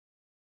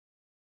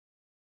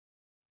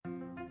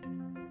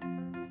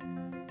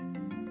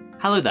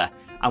Hello there,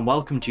 and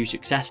welcome to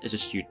Success as a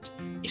Student,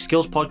 a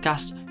skills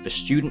podcast for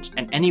students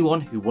and anyone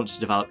who wants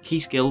to develop key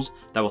skills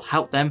that will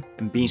help them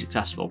in being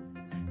successful.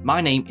 My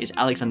name is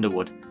Alexander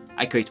Wood.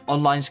 I create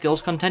online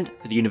skills content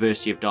for the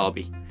University of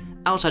Derby.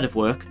 Outside of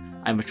work,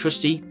 I'm a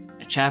trustee,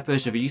 a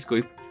chairperson of a youth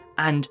group,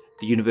 and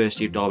the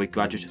University of Derby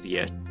Graduate of the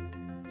Year.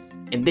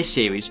 In this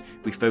series,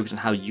 we focus on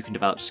how you can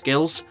develop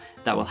skills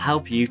that will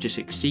help you to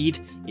succeed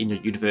in your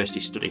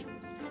university study,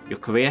 your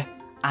career,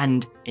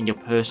 and in your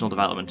personal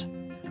development,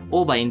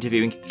 all by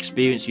interviewing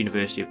experienced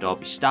University of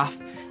Derby staff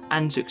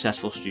and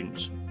successful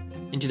students.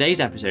 In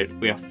today's episode,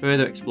 we are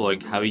further exploring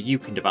how you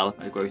can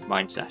develop a growth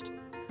mindset.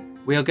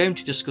 We are going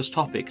to discuss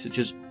topics such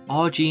as,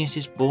 are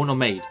geniuses born or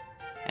made,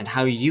 and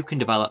how you can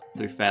develop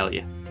through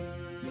failure.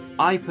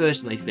 I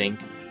personally think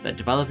that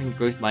developing a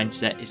growth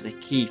mindset is the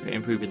key for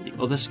improving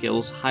the other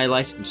skills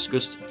highlighted and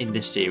discussed in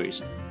this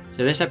series,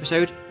 so this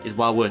episode is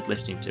well worth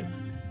listening to.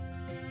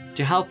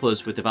 To help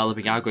us with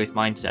developing our growth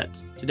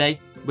mindsets, today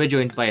we're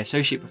joined by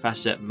Associate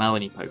Professor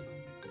Melanie Pope.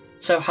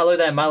 So hello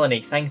there Melanie,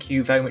 thank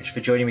you very much for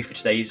joining me for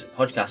today's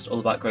podcast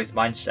all about growth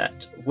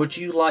mindset. Would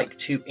you like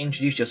to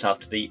introduce yourself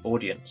to the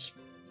audience?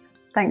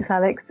 Thanks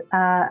Alex,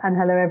 and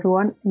hello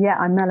everyone. Yeah,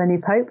 I'm Melanie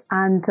Pope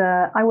and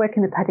I work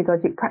in the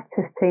pedagogic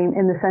practice team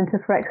in the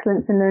Centre for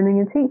Excellence in Learning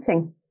and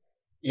Teaching.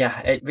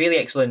 Yeah, it's really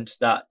excellent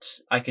that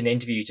I can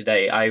interview you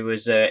today. I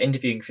was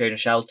interviewing Fiona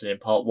Shelton in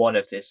part one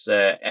of this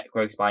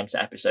growth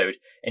mindset episode,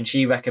 and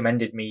she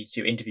recommended me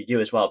to interview you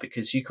as well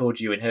because she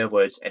called you, in her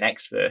words, an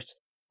expert.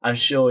 I'm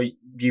sure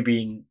you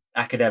being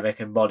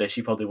academic and modest,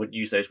 you probably wouldn't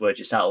use those words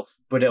yourself,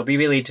 but it'll be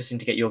really interesting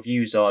to get your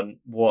views on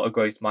what a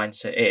growth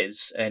mindset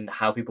is and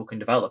how people can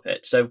develop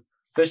it. So,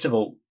 first of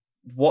all,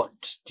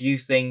 what do you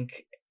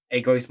think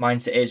a growth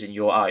mindset is in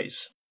your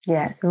eyes?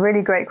 Yeah, it's a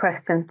really great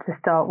question to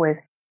start with.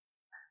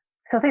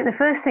 So I think the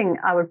first thing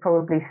I would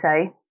probably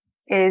say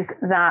is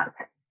that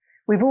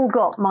we've all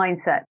got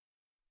mindset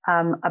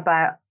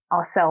about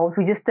ourselves.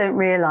 We just don't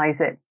realise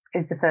it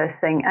is the first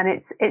thing. And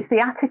it's the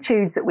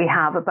attitudes that we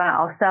have about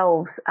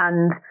ourselves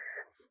and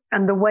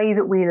the way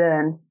that we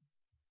learn.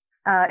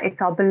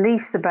 It's our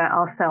beliefs about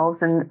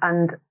ourselves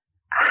and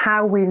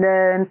how we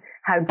learn,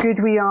 how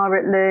good we are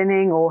at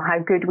learning or how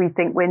good we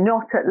think we're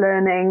not at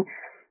learning.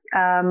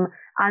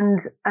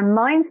 And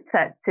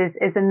mindsets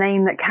is a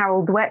name that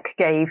Carol Dweck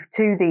gave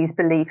to these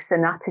beliefs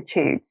and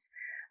attitudes.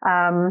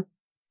 And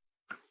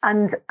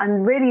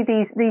really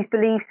these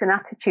beliefs and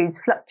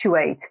attitudes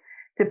fluctuate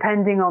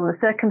depending on the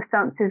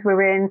circumstances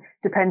we're in,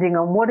 depending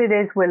on what it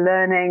is we're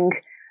learning.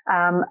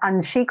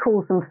 And she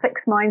calls them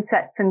fixed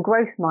mindsets and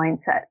growth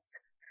mindsets.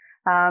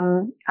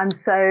 And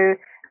so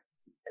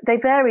they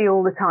vary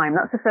all the time.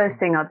 That's the first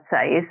thing I'd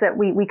say, is that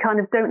we kind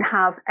of don't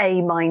have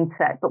a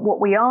mindset, but what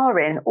we are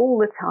in all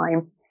the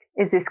time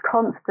is this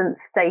constant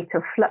state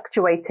of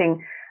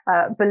fluctuating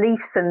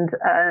beliefs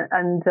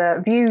and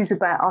views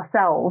about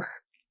ourselves,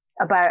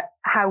 about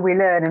how we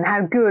learn and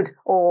how good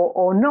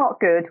or not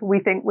good we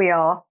think we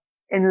are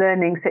in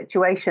learning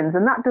situations.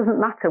 And that doesn't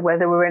matter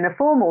whether we're in a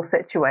formal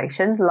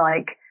situation,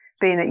 like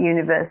being at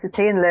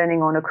university and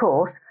learning on a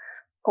course,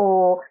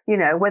 or, you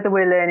know, whether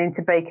we're learning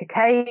to bake a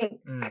cake,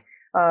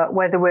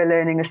 whether we're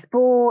learning a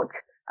sport,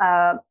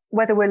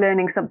 whether we're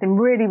learning something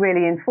really,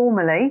 really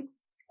informally,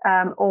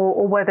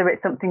 or whether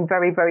it's something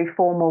very, very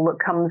formal that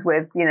comes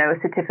with, you know, a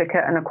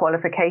certificate and a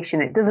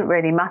qualification. It doesn't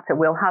really matter.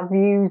 We'll have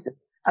views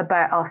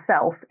about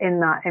ourselves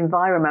in that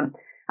environment.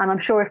 And I'm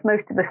sure if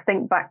most of us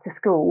think back to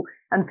school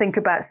and think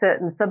about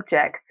certain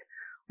subjects,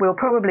 we'll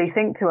probably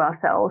think to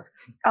ourselves,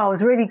 oh, I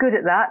was really good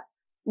at that.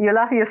 You're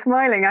laughing, you're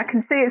smiling. I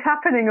can see it's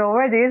happening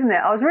already, isn't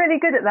it? I was really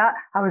good at that.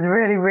 I was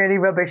really, really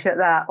rubbish at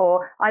that.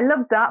 Or I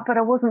loved that, but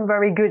I wasn't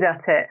very good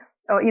at it.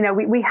 Or, you know,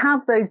 we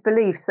have those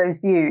beliefs, those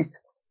views.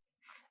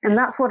 And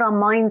that's what our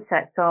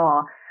mindsets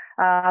are.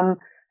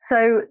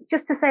 So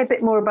just to say a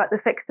bit more about the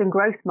fixed and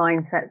growth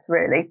mindsets,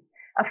 really,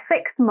 a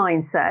fixed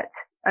mindset,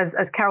 as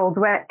Carol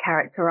Dweck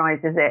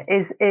characterizes it,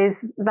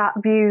 is that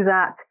view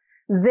that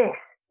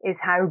this is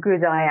how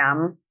good I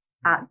am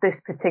at this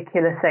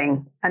particular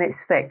thing, and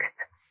it's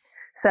fixed.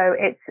 So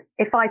it's,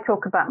 if I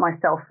talk about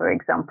myself, for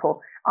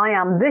example, I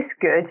am this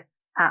good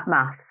at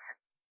maths.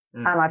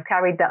 And I've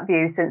carried that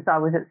view since I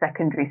was at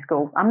secondary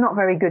school. I'm not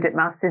very good at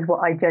maths is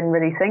what I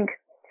generally think.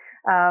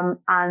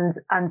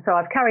 And so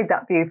I've carried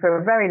that view for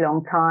a very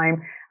long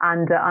time,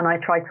 and I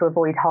try to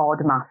avoid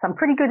hard maths. I'm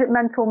pretty good at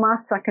mental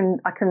maths. I can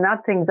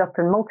add things up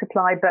and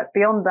multiply, but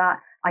beyond that,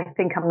 I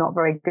think I'm not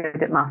very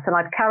good at maths. And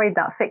I've carried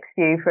that fixed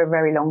view for a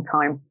very long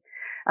time.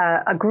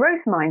 A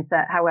growth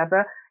mindset,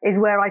 however, is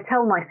where I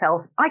tell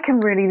myself I can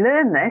really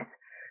learn this.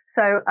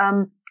 So,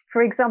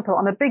 for example,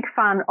 I'm a big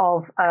fan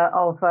of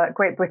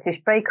Great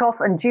British Bake Off,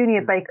 and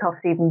Junior Bake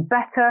Off's even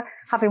better.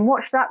 Having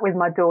watched that with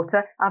my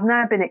daughter, I've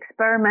now been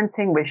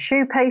experimenting with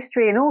choux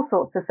pastry and all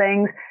sorts of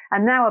things.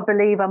 And now I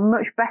believe I'm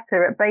much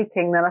better at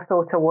baking than I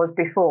thought I was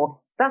before.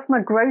 That's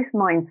my growth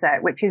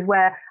mindset, which is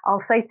where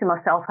I'll say to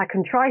myself, I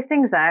can try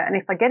things out. And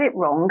if I get it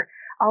wrong,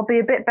 I'll be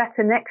a bit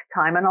better next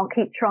time, and I'll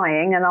keep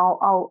trying, and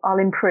I'll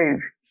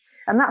improve.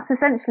 And that's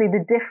essentially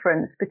the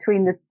difference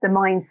between the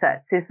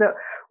mindsets, is that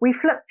we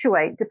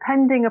fluctuate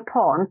depending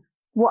upon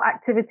what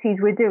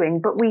activities we're doing,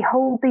 but we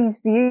hold these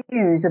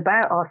views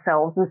about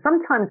ourselves. And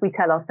sometimes we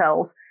tell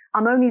ourselves,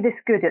 I'm only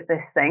this good at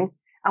this thing.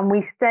 And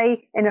we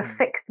stay in a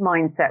fixed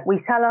mindset. We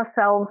tell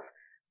ourselves,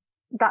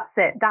 that's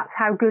it. That's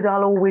how good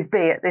I'll always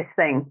be at this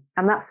thing.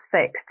 And that's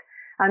fixed.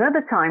 And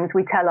other times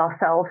we tell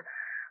ourselves,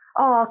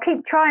 oh, I'll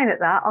keep trying at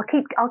that.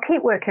 I'll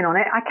keep working on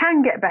it. I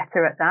can get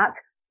better at that.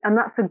 And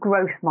that's a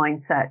growth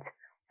mindset.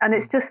 And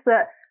it's just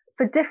that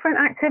for different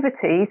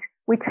activities,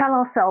 we tell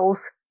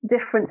ourselves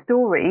different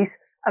stories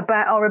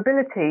about our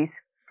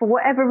abilities. For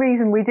whatever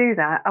reason we do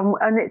that.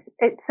 And it's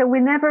so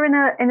we're never in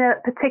a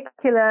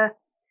particular,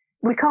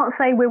 we can't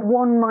say we're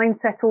one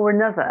mindset or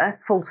another,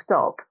 full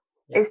stop.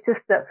 Yeah. It's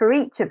just that for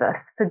each of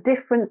us, for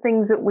different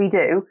things that we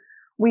do,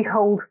 we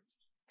hold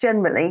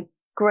generally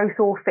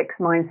growth or fixed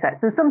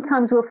mindsets. And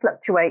sometimes we'll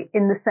fluctuate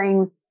in the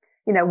same,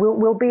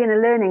 we'll be in a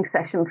learning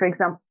session, for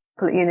example,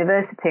 at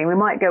university, and we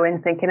might go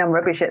in thinking I'm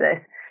rubbish at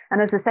this.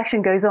 And as the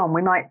session goes on,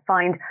 we might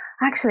find,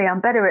 actually,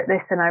 I'm better at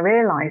this than I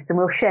realized. And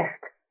we'll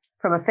shift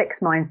from a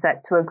fixed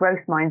mindset to a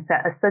growth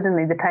mindset as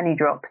suddenly the penny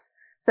drops.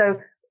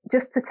 So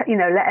just to,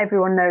 let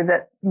everyone know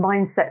that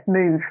mindsets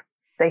move,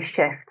 they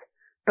shift,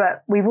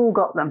 but we've all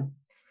got them.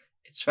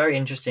 It's very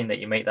interesting that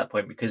you make that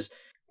point, because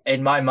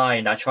in my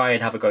mind, I try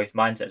and have a growth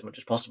mindset as much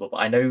as possible, but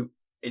I know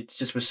it's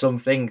just with some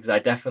things I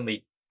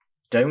definitely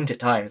don't at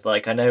times.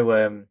 Like I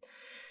know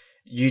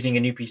using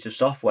a new piece of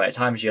software, at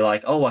times you're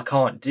like, oh, I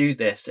can't do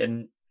this.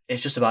 And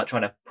it's just about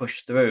trying to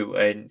push through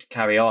and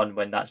carry on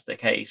when that's the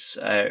case,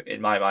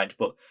 in my mind.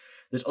 But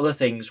there's other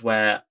things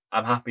where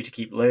I'm happy to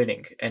keep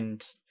learning.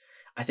 And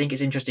I think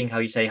it's interesting how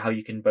you say how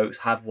you can both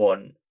have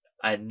one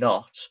and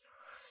not.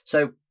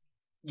 So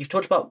you've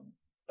talked about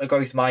a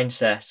growth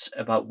mindset,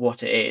 about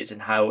what it is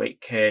and how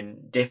it can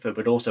differ,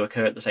 but also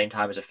occur at the same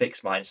time as a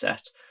fixed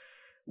mindset.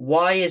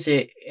 Why is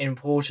it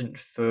important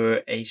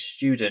for a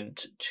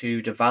student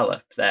to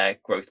develop their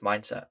growth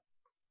mindset?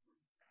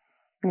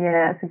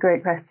 Yeah, it's a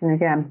great question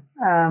again.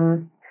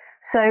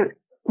 So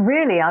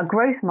really, our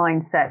growth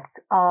mindsets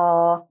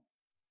are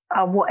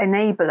what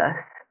enable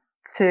us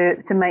to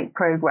make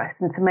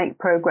progress and to make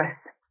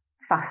progress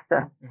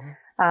faster.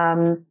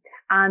 Mm-hmm.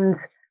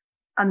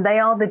 And they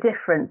are the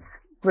difference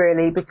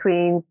really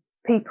between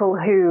people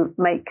who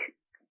make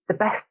the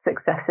best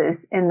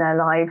successes in their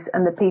lives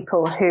and the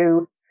people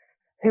who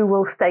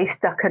will stay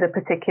stuck at a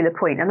particular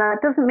point. And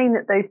that doesn't mean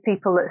that those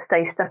people that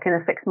stay stuck in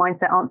a fixed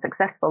mindset aren't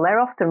successful. They're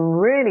often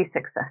really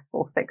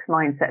successful fixed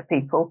mindset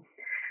people,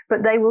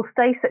 but they will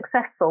stay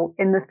successful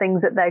in the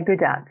things that they're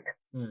good at.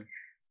 Mm.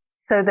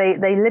 So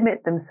they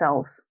limit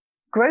themselves.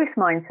 Growth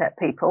mindset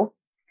people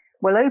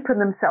will open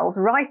themselves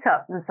right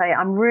up and say,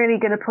 I'm really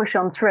going to push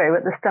on through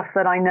at the stuff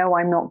that I know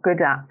I'm not good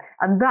at.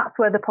 And that's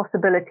where the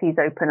possibilities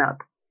open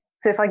up.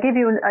 So if I give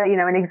you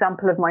an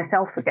example of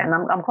myself again,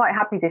 I'm quite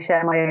happy to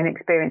share my own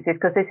experiences,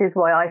 because this is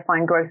why I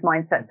find growth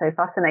mindset so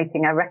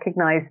fascinating. I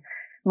recognize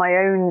my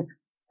own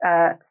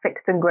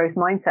fixed and growth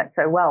mindset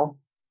so well.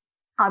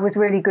 I was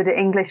really good at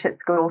English at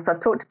school. So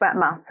I've talked about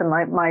maths and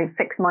my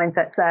fixed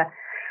mindsets there.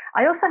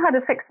 I also had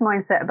a fixed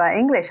mindset about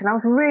English, and I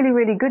was really,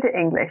 really good at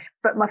English.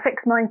 But my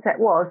fixed mindset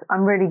was,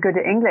 I'm really good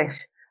at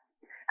English.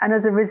 And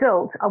as a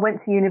result, I went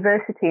to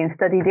university and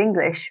studied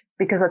English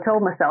because I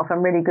told myself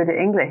I'm really good at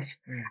English.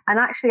 Mm. And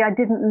actually, I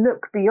didn't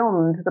look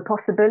beyond the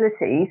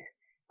possibilities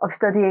of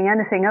studying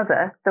anything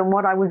other than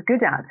what I was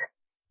good at.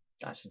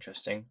 That's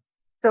interesting.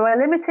 So I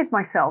limited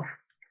myself.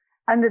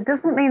 And it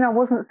doesn't mean I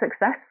wasn't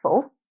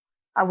successful.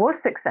 I was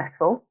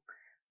successful,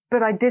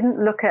 but I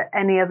didn't look at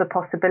any other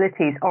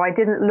possibilities, or I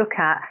didn't look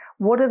at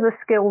what are the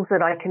skills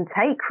that I can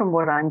take from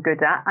what I'm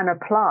good at and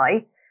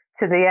apply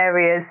to the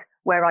areas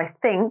where I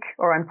think,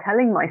 or I'm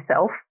telling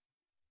myself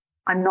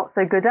I'm not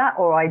so good at,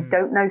 or I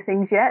don't know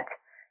things yet.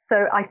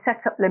 So I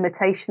set up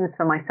limitations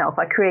for myself.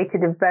 I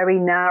created a very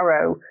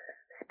narrow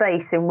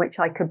space in which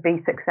I could be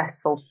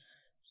successful.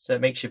 So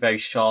it makes you very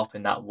sharp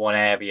in that one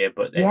area,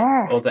 but in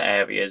yes. other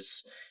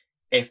areas,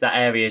 if that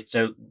area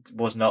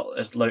was not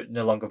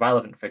no longer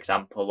relevant, for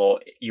example, or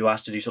you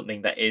asked to do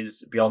something that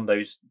is beyond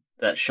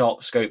that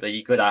sharp scope that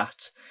you're good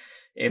at,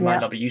 it might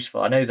not be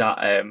useful. I know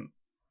that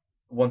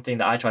one thing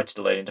that I tried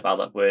to learn and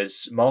develop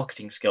was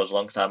marketing skills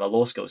alongside my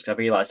law skills, because I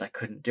realised I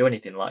couldn't do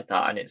anything like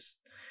that. And it's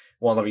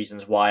one of the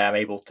reasons why I'm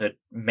able to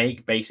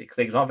make basic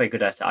things. I'm not very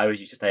good at it. I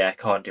always used to say I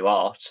can't do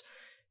art.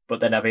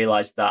 But then I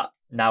realised that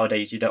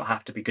nowadays you don't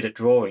have to be good at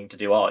drawing to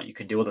do art. You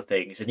can do other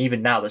things. And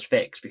even now that's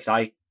fixed, because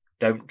I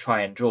don't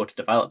try and draw to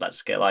develop that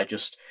skill. I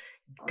just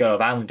go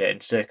around it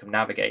and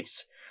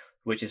circumnavigate,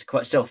 which is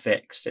quite still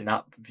fixed in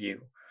that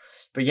view.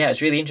 But yeah,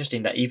 it's really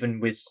interesting that even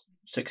with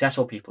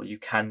successful people, you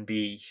can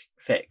be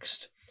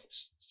fixed.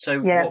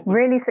 So yeah,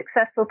 really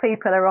successful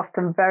people are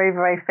often very,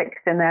 very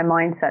fixed in their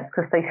mindsets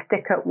because they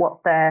stick at what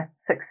they're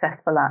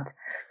successful at.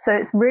 So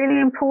it's really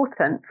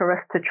important for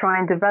us to try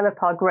and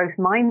develop our growth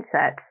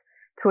mindsets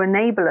to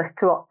enable us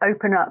to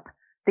open up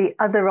the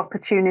other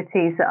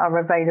opportunities that are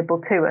available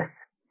to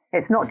us.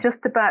 It's not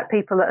just about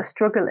people that are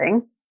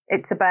struggling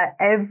It's about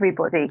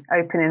everybody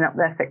opening up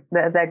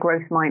their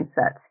growth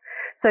mindsets.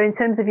 So in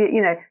terms of,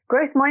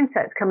 growth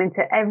mindsets come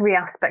into every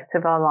aspect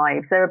of our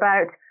lives. They're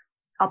about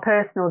our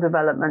personal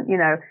development.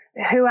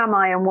 Who am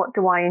I and what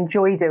do I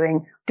enjoy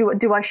doing?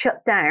 Do I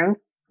shut down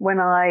when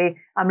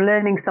I'm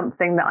learning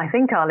something that I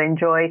think I'll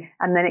enjoy,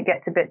 and then it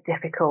gets a bit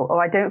difficult,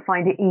 or I don't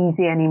find it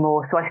easy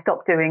anymore, so I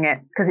stop doing it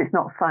because it's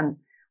not fun?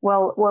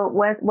 Well,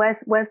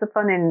 where's the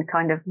fun in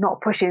kind of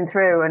not pushing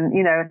through? And,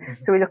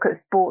 so we look at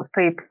sports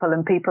people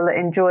and people that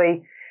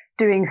enjoy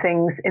doing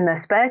things in their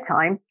spare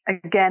time,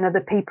 again, are the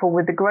people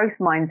with the growth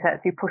mindsets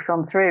who push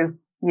on through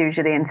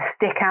usually and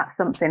stick at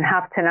something,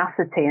 have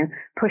tenacity and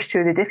push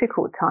through the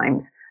difficult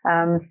times.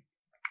 And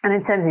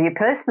in terms of your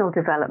personal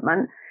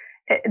development,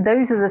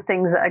 those are the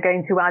things that are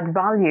going to add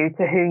value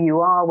to who you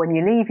are when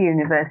you leave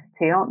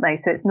university, aren't they?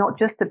 So it's not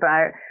just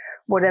about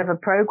whatever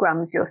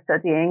programs you're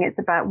studying, it's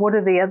about what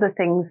are the other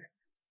things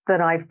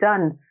that I've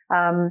done.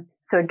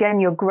 So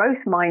again, your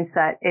growth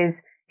mindset is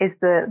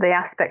the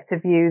aspect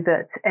of you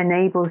that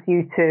enables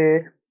you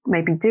to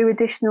maybe do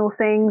additional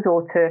things,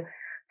 or to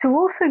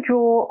also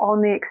draw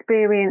on the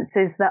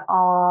experiences that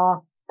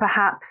are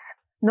perhaps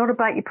not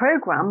about your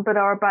program, but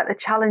are about the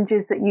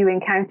challenges that you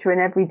encounter in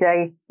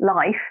everyday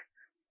life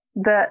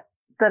that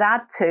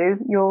add to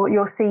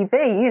your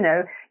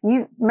CV.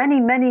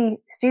 Many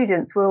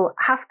students will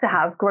have to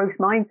have growth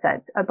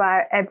mindsets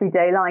about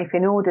everyday life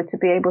in order to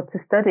be able to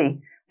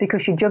study,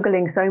 because you're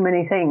juggling so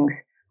many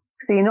things.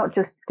 So you're not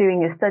just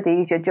doing your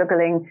studies, you're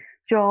juggling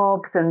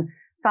jobs and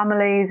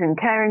families and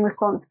caring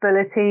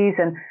responsibilities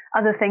and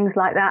other things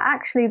like that.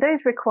 Actually,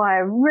 those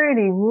require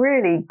really,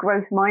 really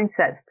growth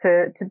mindsets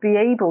to be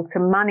able to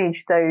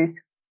manage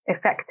those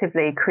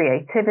effectively.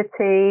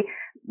 Creativity,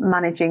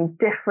 managing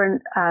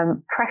different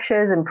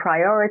pressures and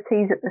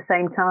priorities at the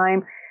same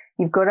time.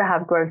 You've got to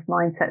have growth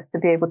mindsets to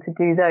be able to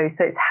do those.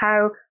 So it's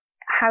how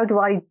do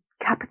I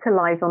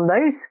capitalize on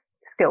those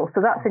skills? So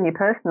that's in your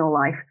personal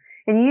life.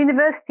 In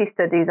university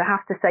studies, I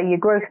have to say your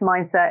growth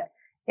mindset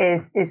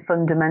is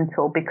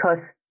fundamental,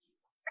 because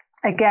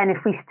again,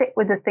 if we stick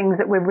with the things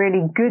that we're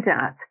really good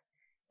at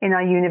in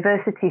our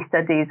university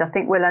studies, I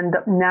think we'll end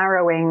up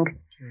narrowing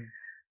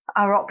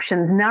our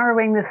options,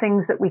 narrowing the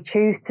things that we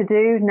choose to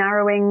do,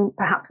 narrowing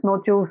perhaps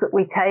modules that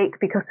we take,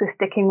 because we're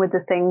sticking with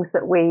the things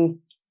that we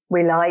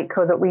like,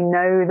 or that we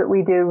know that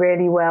we do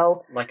really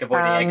well. Like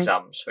avoiding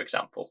exams, for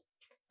example.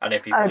 I know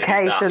people who do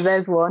that. So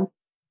there's one.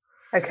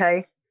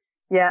 Okay.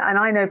 Yeah, and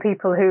I know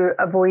people who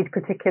avoid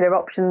particular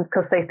options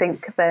because they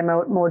think they're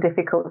more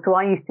difficult. So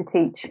I used to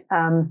teach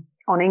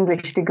on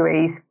English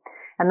degrees,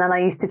 and then I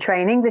used to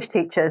train English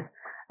teachers.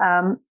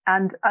 And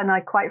I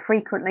quite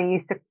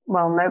frequently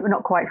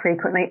not quite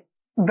frequently,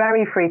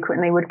 very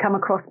frequently would come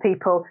across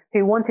people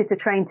who wanted to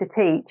train to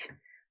teach,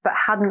 but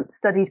hadn't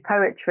studied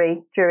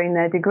poetry during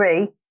their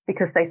degree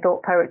because they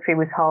thought poetry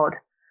was hard.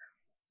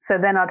 So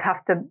then I'd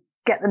have to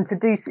get them to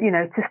do,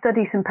 to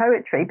study some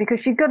poetry,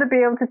 because you've got to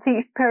be able to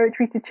teach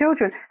poetry to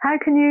children. How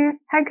can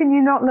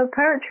you not love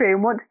poetry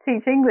and want to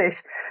teach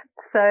English?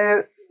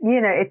 So,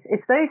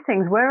 it's those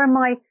things. Where am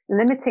I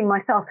limiting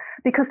myself?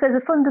 Because there's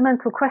a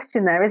fundamental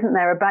question there, isn't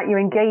there, about your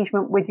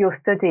engagement with your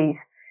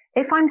studies.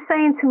 If I'm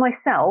saying to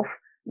myself,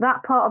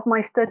 that part of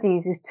my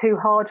studies is too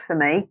hard for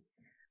me,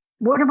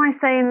 what am I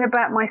saying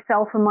about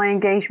myself and my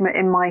engagement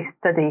in my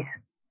studies?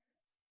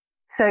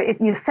 So if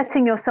you're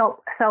setting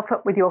yourself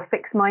up with your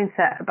fixed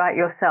mindset about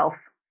yourself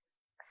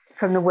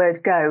from the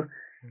word go,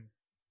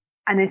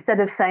 and instead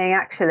of saying,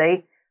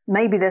 actually,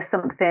 maybe there's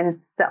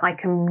something that I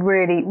can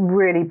really,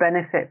 really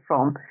benefit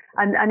from.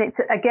 And it's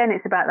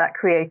about that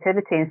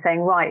creativity and saying,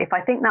 right, if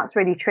I think that's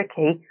really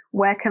tricky,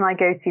 where can I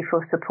go to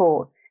for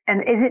support?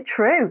 And is it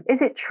true?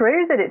 Is it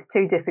true that it's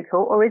too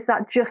difficult, or is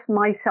that just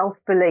my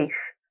self-belief?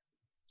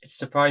 It's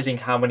surprising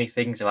how many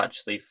things are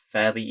actually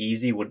fairly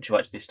easy once you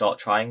actually start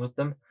trying with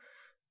them.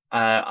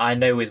 I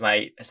know with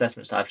my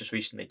assessments that I've just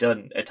recently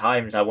done, at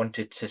times I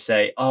wanted to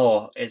say,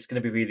 it's going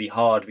to be really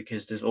hard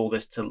because there's all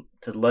this to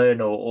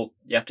learn, or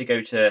you have to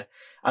go to...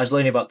 I was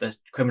learning about the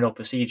criminal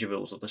procedure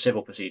rules or the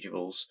civil procedure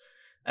rules,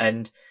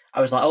 and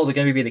I was like, they're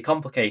going to be really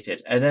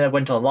complicated. And then I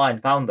went online,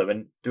 found them,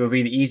 and they were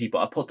really easy, but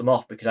I put them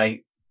off because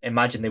I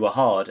imagined they were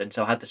hard. And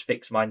so I had this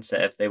fixed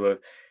mindset of they were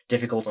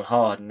difficult and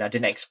hard, and I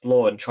didn't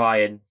explore and try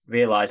and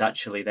realise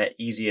actually they're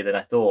easier than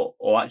I thought,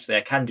 or actually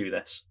I can do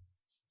this.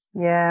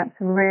 Yeah, it's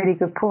a really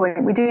good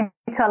point. We do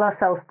tell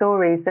ourselves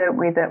stories, don't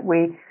we, that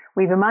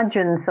we've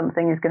imagined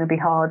something is going to be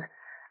hard,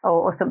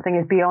 or something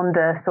is beyond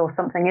us, or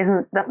something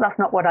isn't, that's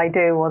not what I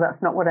do, or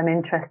that's not what I'm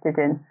interested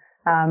in,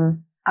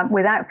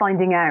 without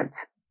finding out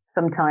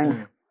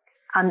sometimes.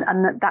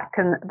 And that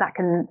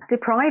can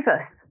deprive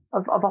us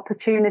of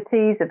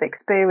opportunities, of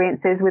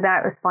experiences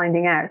without us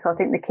finding out. So I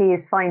think the key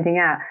is finding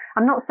out.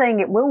 I'm not saying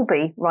it will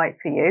be right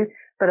for you,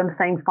 but I'm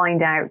saying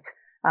find out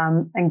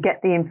and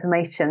get the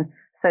information,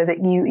 so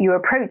that you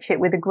approach it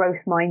with a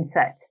growth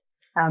mindset,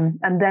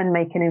 and then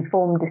make an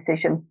informed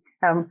decision.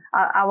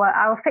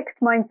 Our fixed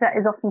mindset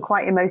is often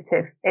quite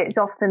emotive. It's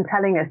often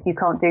telling us you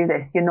can't do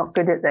this, you're not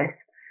good at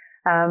this.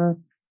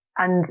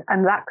 And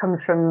that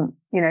comes from,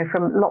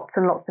 from lots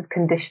and lots of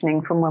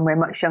conditioning from when we're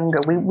much younger.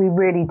 We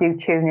really do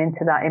tune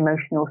into that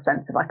emotional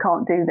sense of I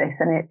can't do this,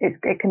 and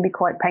it can be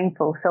quite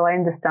painful. So I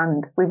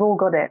understand. We've all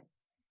got it.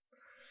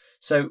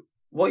 So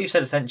what you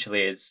said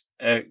essentially is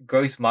a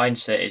growth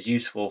mindset is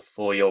useful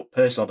for your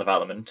personal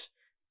development,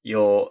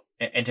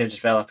 in terms of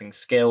developing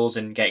skills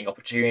and getting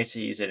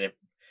opportunities,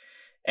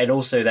 and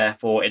also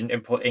therefore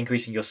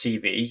increasing your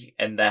CV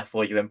and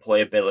therefore your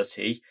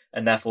employability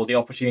and therefore the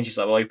opportunities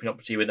that will open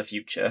up to you in the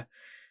future.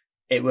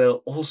 It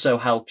will also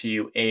help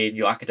you in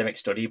your academic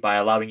study by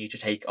allowing you to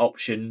take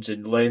options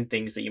and learn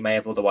things that you may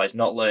have otherwise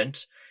not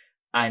learned,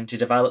 and to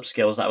develop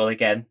skills that will,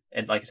 again,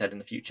 and like I said, in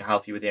the future,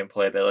 help you with the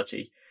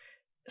employability.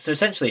 So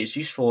essentially, it's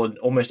useful in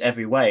almost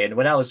every way. And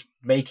when I was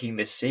making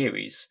this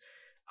series,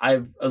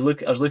 I was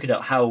looking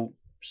at how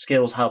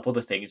skills help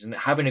other things, and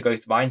having a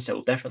growth mindset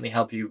will definitely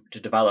help you to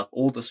develop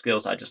all the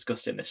skills that I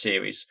discussed in this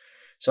series.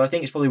 So I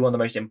think it's probably one of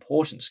the most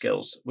important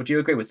skills. Would you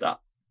agree with that?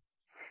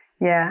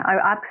 Yeah, I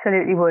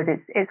absolutely would.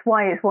 It's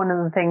why it's one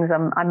of the things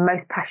I'm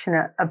most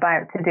passionate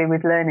about to do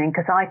with learning,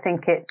 because I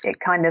think it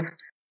kind of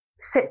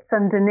sits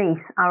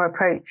underneath our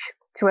approach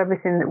to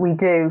everything that we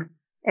do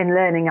in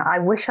learning. I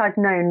wish I'd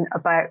known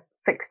about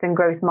fixed and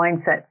growth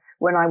mindsets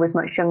when I was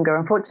much younger.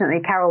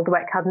 Unfortunately, Carol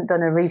Dweck hadn't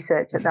done her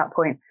research at that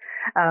point.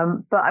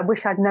 But I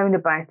wish I'd known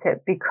about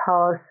it,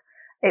 because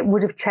it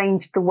would have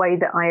changed the way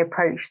that I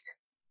approached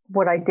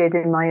what I did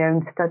in my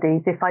own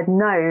studies. If I'd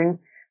known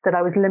that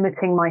I was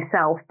limiting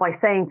myself by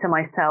saying to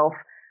myself,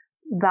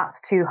 that's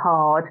too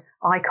hard,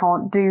 I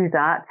can't do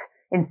that,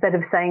 instead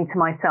of saying to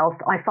myself,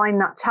 I find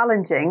that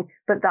challenging,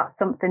 but that's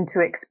something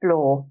to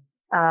explore.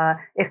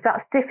 If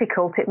that's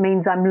difficult, it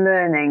means I'm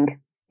learning.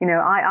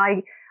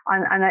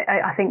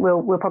 I think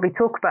we'll probably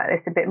talk about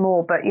this a bit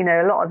more, but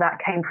a lot of that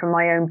came from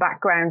my own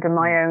background and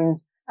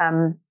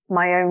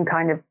my own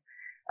kind of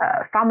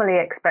family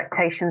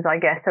expectations, I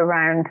guess,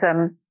 around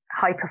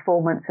high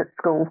performance at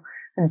school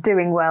and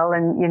doing well,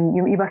 and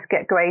you must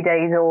get grade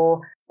A's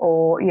or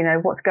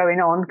what's going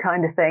on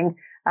kind of thing.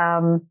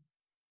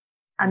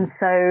 And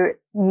so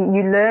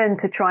you learn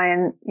to try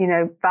and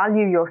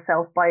value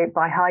yourself by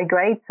high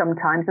grades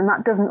sometimes, and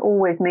that doesn't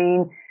always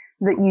mean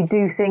that you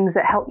do things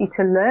that help you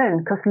to learn,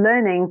 because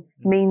learning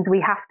means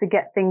we have to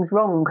get things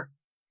wrong.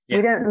 Yeah.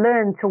 We don't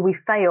learn till we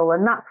fail.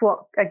 And that's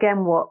what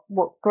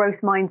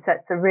growth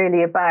mindsets are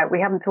really about. We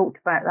haven't talked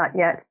about that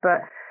yet,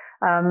 but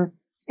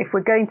if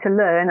we're going to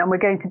learn and we're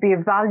going to be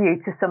of value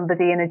to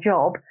somebody in a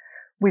job,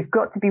 we've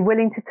got to be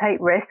willing to take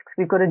risks.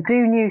 We've got to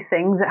do new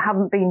things that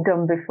haven't been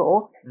done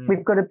before.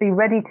 We've got to be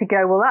ready to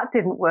go, well, that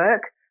didn't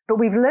work, but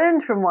we've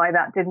learned from why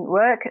that didn't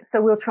work,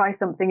 so we'll try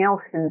something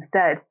else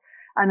instead.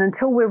 And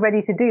until we're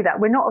ready to do that,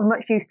 we're not of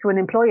much use to an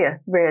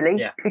employer,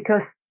 really,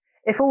 because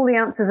if all the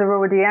answers are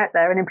already out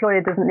there, an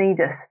employer doesn't need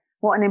us.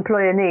 What an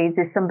employer needs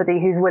is somebody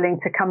who's willing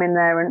to come in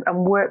there and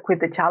work with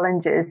the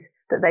challenges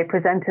that they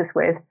present us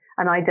with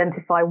and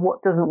identify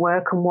what doesn't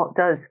work and what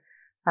does.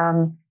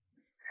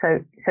 So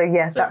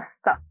that's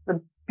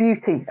the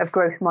beauty of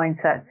growth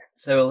mindsets.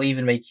 So it'll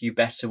even make you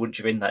better once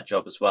you're in that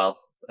job as well,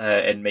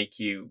 and make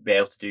you be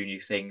able to do new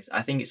things.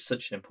 I think it's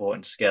such an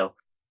important skill.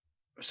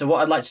 So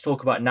what I'd like to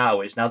talk about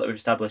now that we've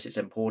established it's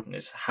important,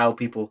 is how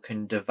people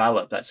can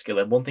develop that skill.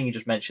 And one thing you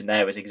just mentioned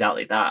there is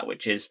exactly that,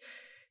 which is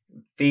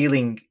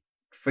feeling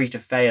free to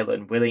fail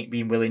and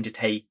being willing to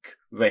take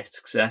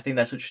risks. And I think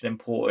that's such an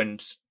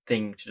important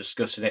thing to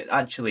discuss. And it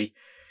actually,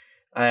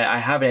 I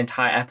have an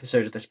entire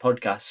episode of this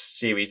podcast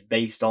series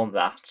based on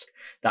that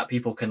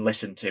people can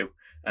listen to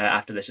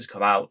after this has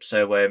come out.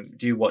 So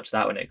do watch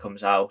that when it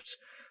comes out.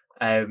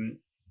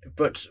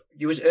 But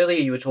earlier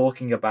you were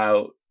talking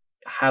about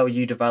how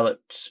you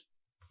developed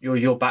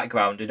your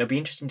background, and it'll be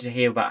interesting to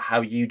hear about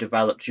how you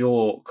developed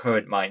your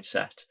current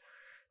mindset,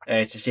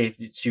 to see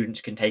if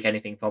students can take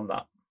anything from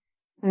that.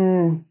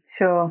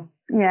 Sure,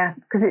 yeah,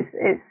 because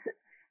it's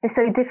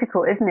so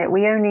difficult, isn't it?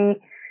 We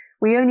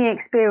only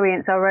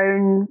experience our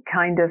own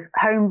kind of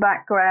home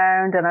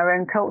background and our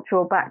own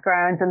cultural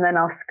backgrounds, and then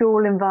our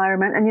school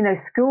environment. And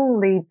school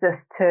leads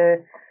us to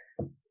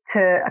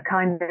a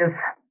kind of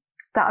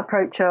that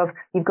approach of,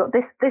 you've got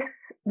this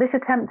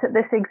attempt at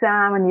this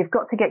exam, and you've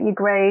got to get your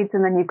grades,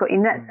 and then you've got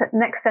your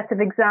next set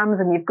of exams,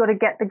 and you've got to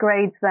get the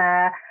grades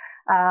there.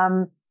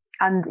 And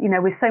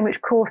with so much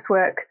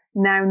coursework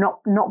now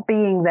not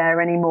being there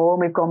anymore,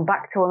 and we've gone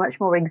back to a much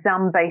more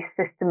exam-based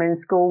system in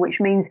school, which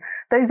means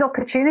those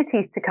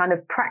opportunities to kind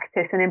of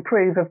practice and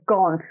improve have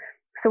gone.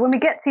 So when we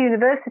get to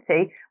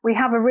university, we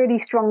have a really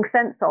strong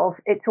sense of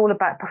it's all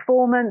about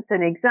performance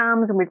and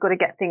exams, and we've got to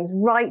get things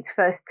right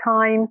first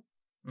time.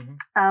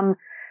 Mm-hmm.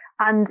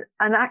 And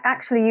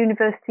actually,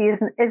 university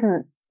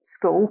isn't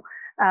school.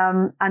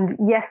 And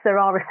yes, there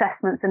are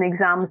assessments and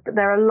exams, but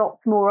there are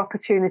lots more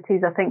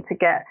opportunities, I think, to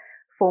get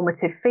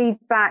formative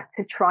feedback,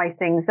 to try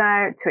things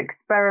out, to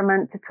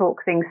experiment, to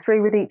talk things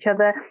through with each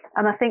other.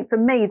 And I think for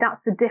me,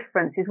 that's the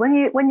difference, is when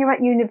you're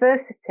at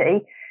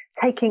university,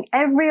 taking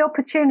every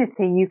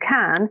opportunity you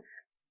can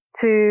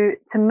to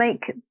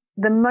make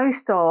the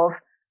most of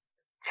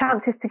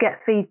chances to get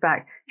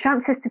feedback,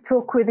 chances to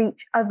talk with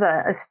each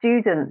other as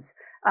students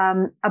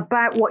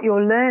about what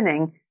you're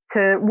learning,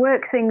 to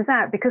work things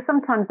out, because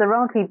sometimes there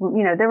aren't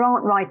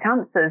right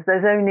answers.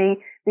 There's only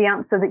the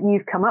answer that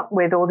you've come up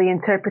with, or the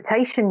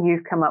interpretation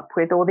you've come up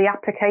with, or the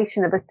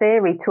application of a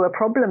theory to a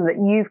problem that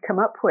you've come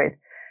up with.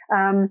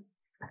 And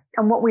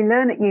what we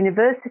learn at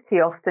university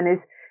often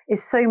is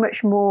so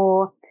much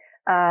more,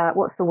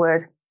 what's the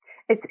word?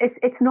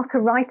 It's not a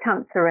right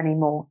answer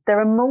anymore. There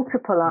are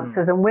multiple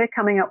answers, and we're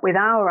coming up with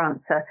our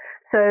answer.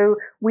 So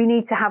we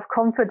need to have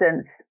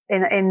confidence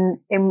in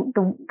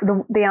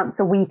the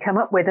answer we come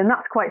up with, and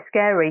that's quite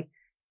scary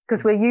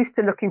because we're used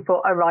to looking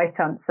for a right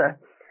answer,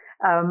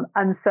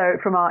 and so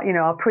from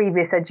our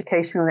previous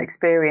educational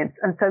experience,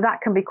 and so that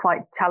can be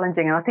quite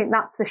challenging. And I think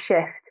that's the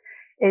shift,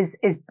 is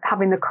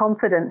having the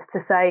confidence to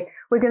say,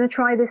 we're going to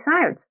try this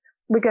out.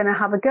 We're going to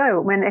have a go.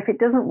 When if it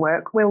doesn't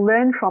work, we'll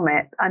learn from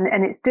it.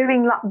 And it's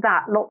doing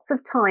that lots of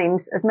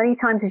times, as many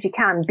times as you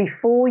can,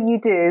 before you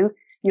do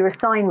your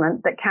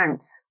assignment that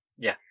counts.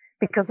 Yeah.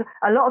 Because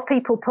a lot of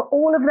people put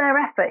all of their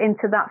effort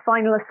into that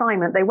final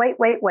assignment. They wait,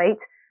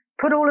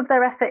 put all of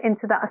their effort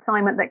into that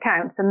assignment that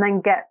counts, and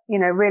then get,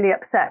 really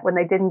upset when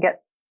they didn't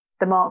get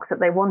the marks that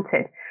they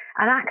wanted.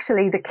 And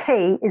actually the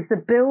key is the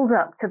build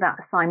up to that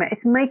assignment.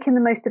 It's making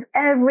the most of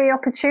every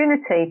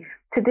opportunity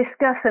to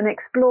discuss and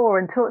explore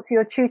and talk to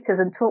your tutors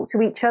and talk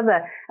to each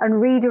other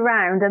and read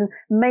around and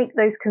make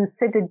those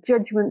considered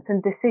judgments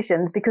and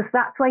decisions, because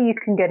that's where you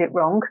can get it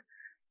wrong.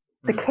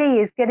 The key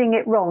is getting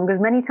it wrong as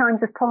many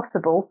times as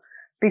possible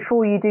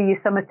before you do your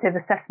summative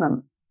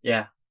assessment.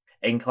 Yeah.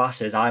 In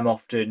classes, I'm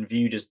often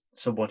viewed as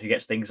someone who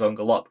gets things wrong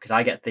a lot, because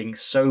I get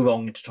things so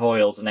wrong in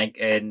tutorials,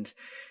 and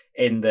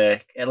in the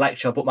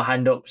lecture, I put my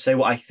hand up, say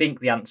what I think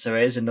the answer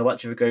is, and the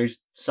lecturer goes,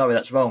 sorry,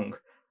 that's wrong.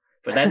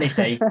 But then they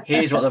say,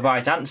 here's what the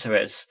right answer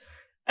is.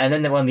 And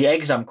then when the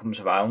exam comes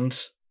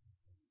around,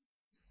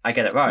 I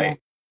get it right.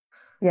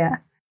 Yeah,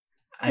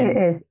 it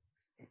is.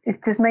 It's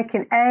just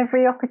making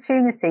every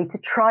opportunity to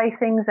try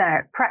things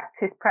out.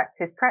 Practice,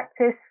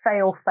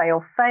 fail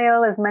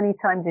as many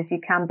times as you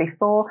can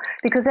before.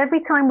 Because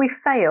every time we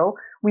fail,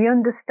 we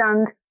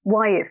understand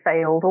why it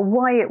failed or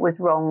why it was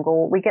wrong,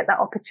 or we get that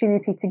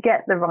opportunity to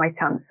get the right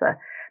answer.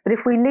 But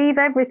if we leave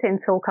everything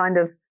till kind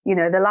of,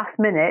 the last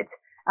minute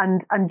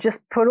and just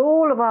put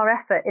all of our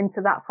effort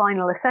into that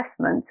final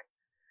assessment,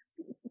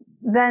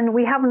 then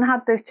we haven't had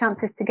those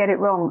chances to get it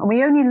wrong. And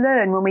we only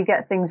learn when we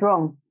get things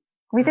wrong.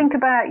 We think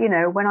about,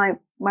 when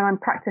I'm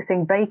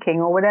practicing baking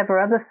or whatever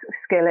other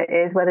skill it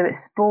is, whether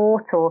it's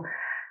sport or,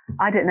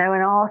 I don't know,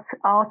 an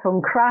art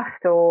on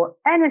craft or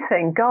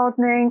anything,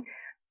 gardening,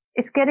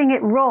 it's getting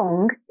it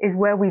wrong is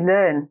where we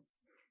learn.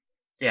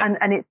 Yeah.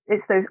 And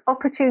it's those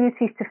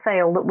opportunities to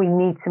fail that we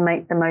need to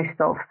make the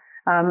most of.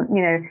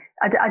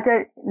 I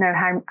don't know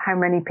how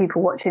many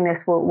people watching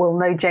this will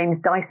know James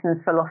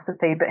Dyson's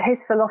philosophy, but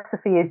his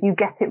philosophy is you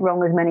get it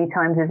wrong as many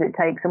times as it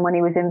takes. And when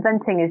he was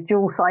inventing his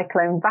dual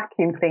cyclone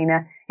vacuum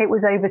cleaner, it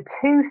was over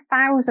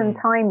 2,000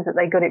 times that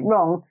they got it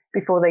wrong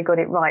before they got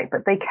it right,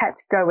 but they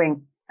kept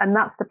going. And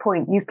that's the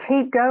point. You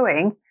keep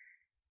going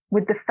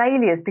with the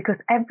failures,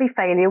 because every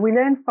failure we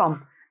learn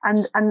from.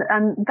 And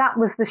that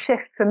was the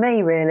shift for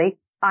me, really.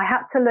 I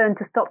had to learn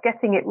to stop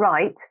getting it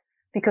right,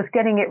 because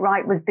getting it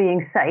right was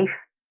being safe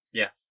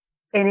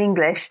in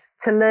English,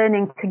 to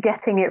learning to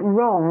getting it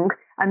wrong,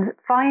 and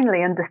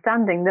finally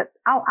understanding that,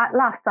 at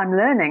last I'm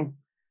learning.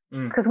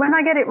 Because when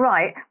I get it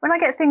right, when I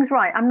get things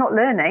right, I'm not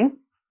learning.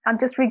 I'm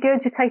just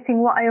regurgitating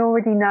what I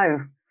already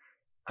know.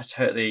 I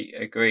totally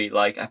agree.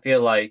 I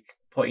feel like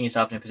putting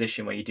yourself in a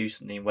position where you do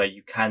something where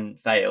you can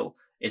fail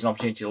is an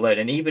opportunity to learn.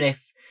 And even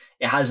if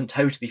it hasn't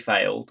totally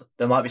failed,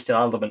 there might be still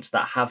elements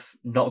that have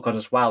not gone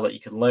as well that you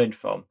can learn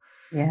from.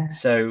 Yeah.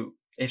 So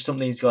if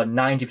something's gone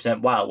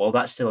 90% well,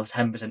 that's still a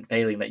 10%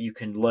 failing that you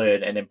can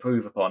learn and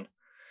improve upon.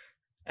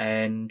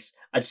 And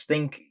I just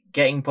think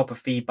getting proper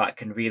feedback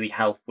can really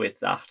help with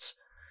that.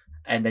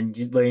 And then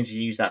you learn to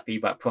use that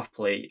feedback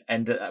properly.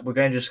 And we're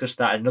going to discuss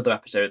that in another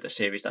episode of the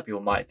series that people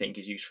might think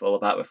is useful,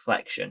 about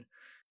reflection.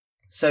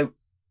 So,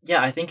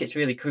 yeah, I think it's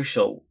really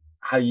crucial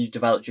how you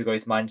developed your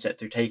growth mindset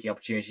through taking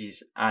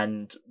opportunities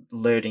and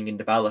learning and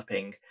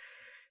developing.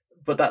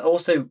 But that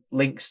also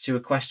links to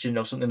a question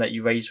or something that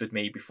you raised with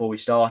me before we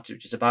started,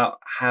 which is about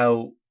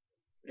how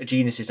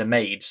geniuses are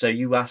made. So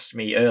you asked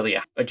me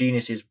earlier, a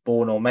genius is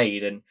born or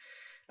made? And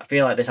I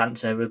feel like this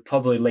answer would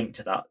probably link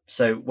to that.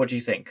 So what do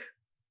you think?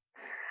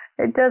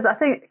 It does. I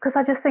think, because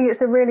I just think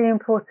it's a really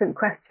important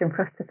question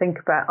for us to think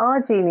about.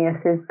 Are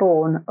geniuses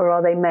born or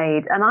are they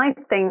made? And I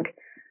think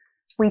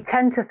we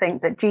tend to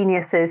think that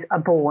geniuses are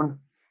born.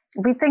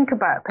 If we think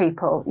about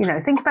people,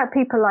 think about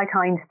people like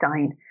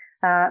Einstein.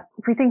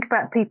 If we think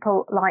about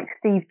people like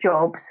Steve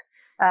Jobs,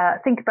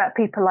 think about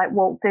people like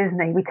Walt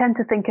Disney, we tend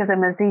to think of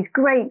them as these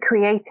great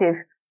creative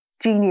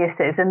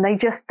geniuses, and they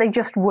just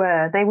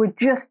were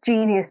just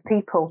genius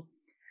people.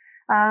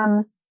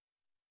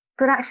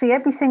 But actually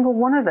every single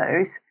one of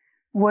those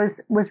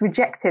was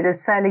rejected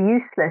as fairly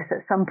useless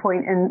at some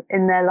point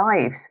in their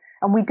lives.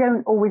 And we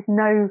don't always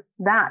know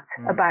that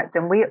about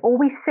them.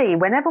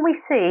 Whenever we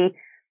see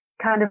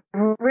kind of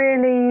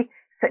really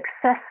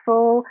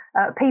successful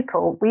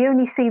people, we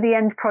only see the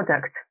end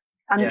product.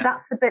 And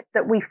that's the bit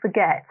that we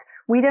forget.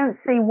 We don't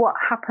see what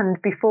happened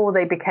before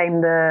they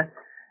became the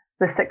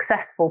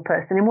successful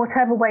person in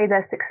whatever way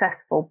they're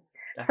successful.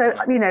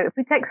 Definitely. So, you know, if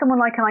we take someone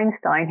like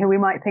Einstein, who we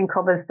might think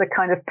of as the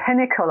kind of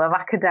pinnacle of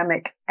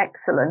academic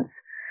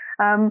excellence,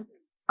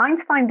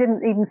 Einstein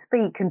didn't even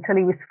speak until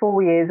he was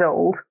 4 years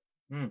old.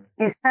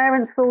 His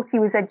parents thought he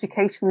was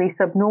educationally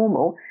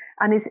subnormal,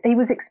 and he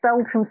was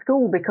expelled from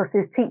school because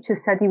his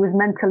teachers said he was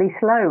mentally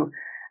slow.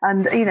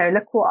 And, you know,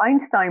 look what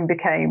Einstein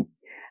became.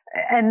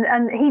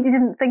 And he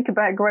didn't think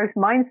about growth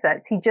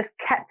mindsets. He just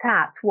kept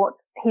at what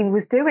he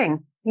was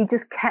doing. He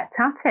just kept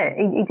at it.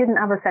 He didn't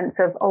have a sense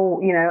of,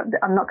 oh, you know,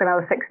 I'm not going to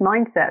have a fixed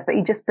mindset, but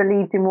he just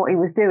believed in what he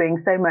was doing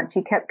so much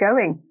he kept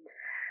going.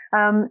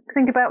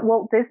 Think about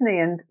Walt Disney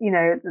and, you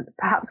know,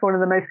 perhaps one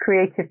of the most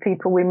creative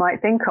people we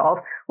might think of.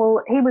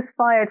 Well, he was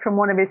fired from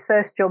one of his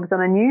first jobs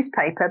on a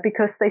newspaper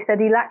because they said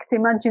he lacked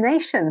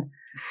imagination.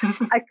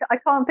 I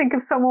can't think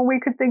of someone we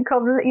could think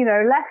of, you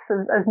know, less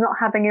as not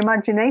having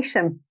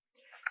imagination.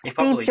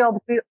 Steve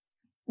Jobs,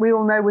 we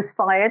all know, was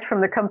fired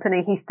from the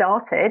company he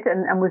started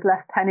and was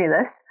left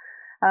penniless.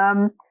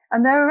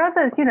 And there are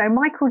others, you know,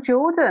 Michael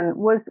Jordan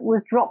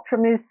was dropped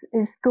from his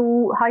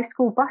high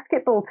school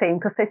basketball team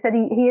because they said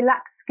he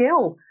lacked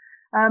skill.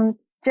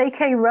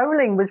 J.K.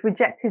 Rowling was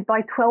rejected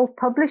by 12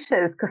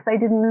 publishers because they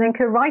didn't think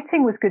her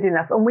writing was good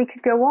enough, and we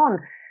could go on.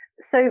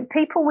 So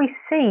people we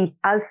see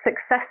as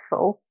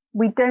successful,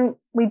 we don't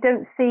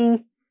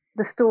see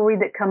the story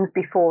that comes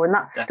before, and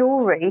that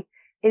story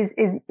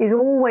is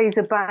always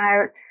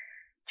about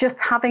just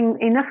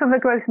having enough of a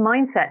growth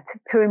mindset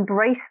to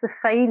embrace the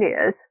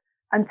failures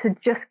and to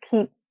just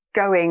keep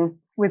going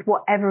with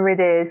whatever it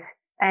is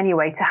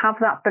anyway, to have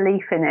that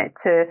belief in it,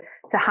 to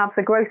have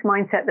the growth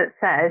mindset that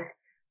says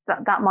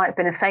that might have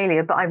been a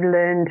failure, but I've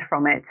learned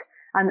from it.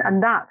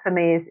 And that for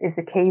me is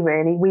the key,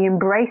 really. We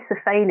embrace the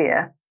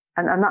failure.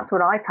 And that's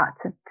what I've had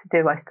to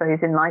do, I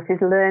suppose, in life,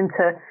 is learn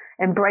to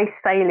embrace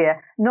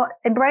failure.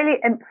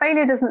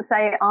 Failure doesn't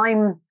say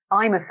I'm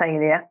a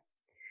failure.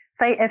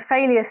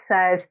 Failure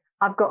says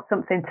I've got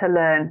something to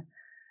learn,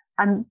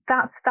 and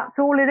that's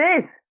all it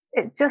is.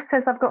 It just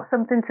says I've got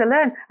something to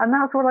learn, and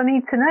that's what I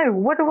need to know.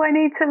 What do I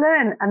need to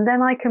learn? And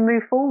then I can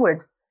move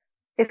forward.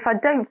 If I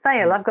don't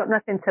fail, I've got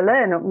nothing to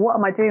learn. What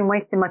am I doing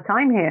wasting my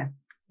time here?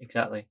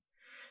 Exactly.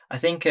 I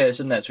think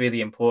something that's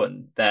really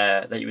important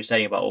there that you were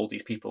saying about all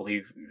these people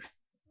who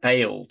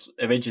failed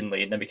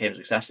originally and then became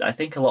successful. I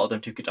think a lot of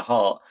them took it to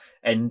heart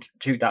and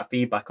took that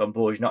feedback on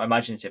board. You're not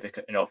imaginative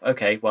enough.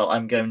 Okay, well,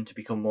 I'm going to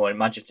become more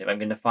imaginative. I'm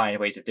going to find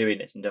ways of doing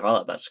this and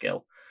develop that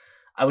skill.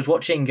 I was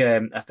watching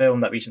a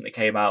film that recently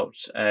came out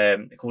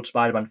called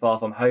Spider-Man Far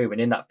From Home,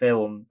 and in that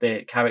film,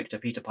 the character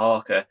Peter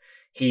Parker,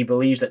 he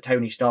believes that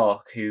Tony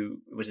Stark, who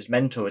was his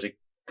mentor, is a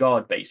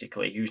god,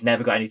 basically, who's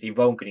never got anything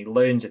wrong, and he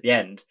learns at the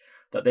end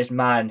that this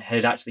man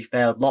had actually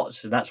failed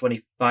lots, and that's when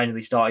he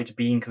finally started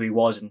being who he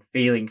was and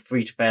feeling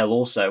free to fail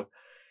also.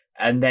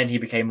 And then he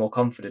became more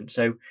confident.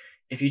 So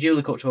if you do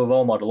look up to a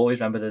role model, always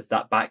remember there's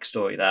that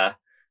backstory there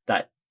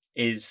that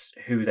is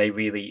who they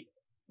really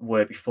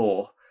were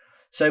before.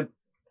 So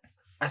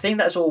I think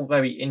that's all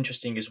very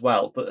interesting as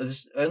well, but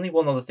there's only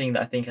one other thing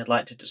that I think I'd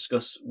like to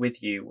discuss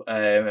with you,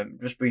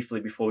 just briefly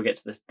before we get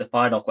to the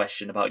final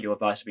question about your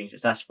advice for being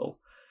successful,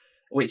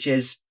 which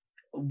is,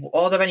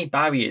 are there any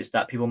barriers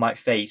that people might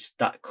face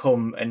that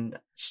come and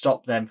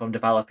stop them from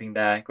developing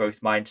their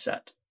growth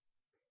mindset?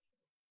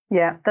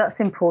 Yeah, that's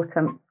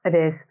important. It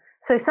is.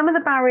 So some of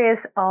the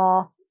barriers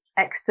are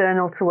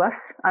external to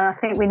us, and I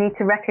think we need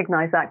to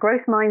recognize that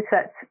growth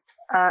mindsets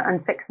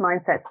and fixed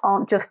mindsets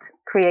aren't just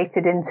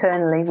created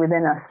internally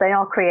within us. They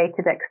are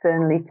created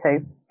externally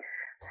too.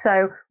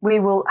 So we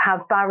will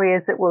have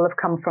barriers that will have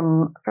come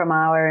from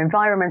our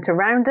environment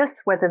around us,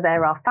 whether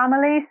they're our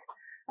families,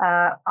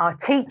 our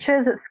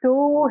teachers at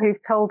school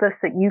who've told us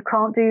that you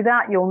can't do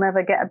that, you'll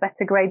never get a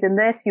better grade than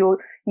this, you're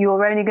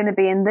only going to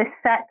be in this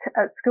set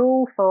at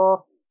school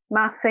for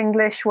maths,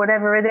 English,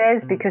 whatever it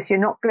is, because you're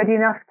not good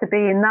enough to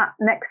be in that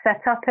next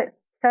setup,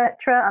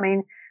 etc. I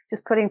mean,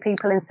 just putting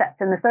people in sets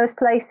in the first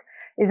place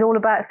is all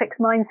about a fixed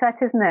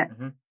mindset, isn't it?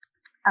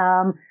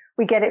 Mm-hmm.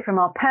 We get it from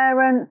our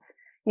parents.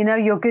 You know,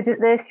 you're good at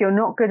this, you're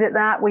not good at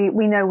that. We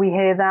know we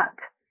hear that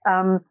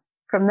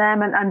from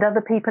them, and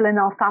other people in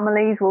our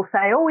families will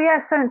say, oh yeah,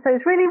 so-and-so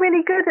is really,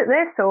 really good at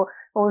this,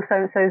 or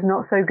so-and-so is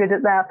not so good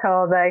at that,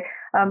 are they?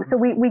 So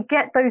we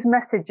get those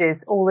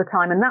messages all the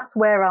time, and that's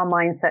where our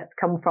mindsets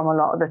come from a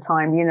lot of the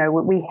time. You know,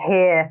 we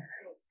hear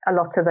a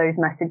lot of those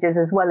messages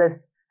as well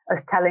as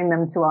telling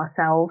them to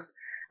ourselves.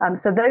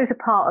 So those are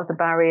part of the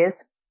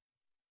barriers.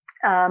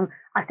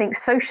 I think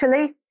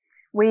socially,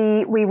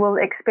 we will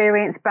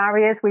experience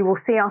barriers. We will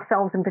see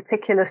ourselves in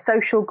particular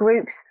social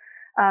groups.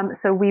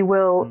 So we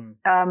will,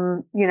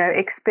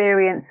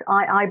 experience,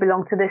 I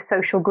belong to this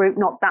social group,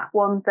 not that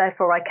one,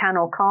 therefore I can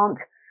or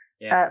can't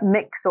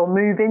mix or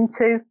move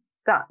into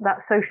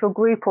that social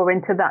group or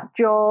into that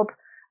job,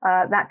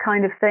 that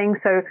kind of thing.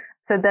 So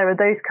So there are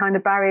those kind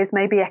of barriers,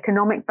 maybe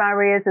economic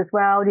barriers as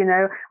well.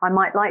 I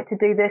might like to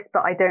do this,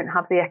 but I don't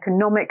have the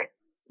economic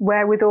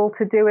wherewithal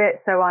to do it.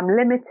 So I'm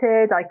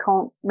limited. I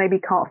can't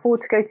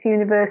afford to go to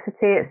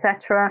university,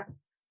 etc.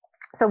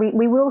 So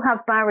we will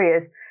have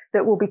barriers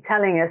that will be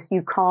telling us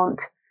you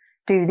can't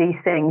do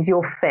these things.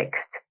 You're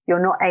fixed.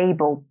 You're not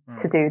able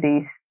to do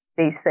these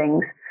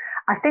things.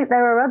 I think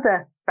there are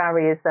other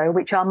barriers, though,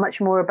 which are much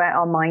more about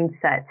our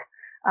mindset.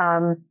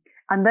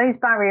 And those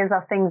barriers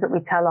are things that we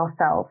tell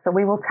ourselves. So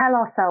we will tell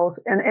ourselves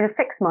in a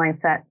fixed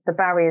mindset, the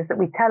barriers that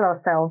we tell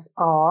ourselves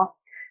are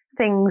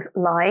things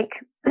like,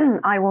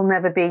 I will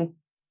never be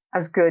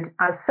as good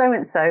as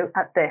so-and-so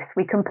at this.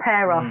 We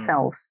compare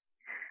ourselves.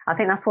 I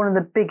think that's one of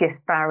the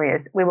biggest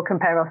barriers. We will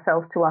compare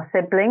ourselves to our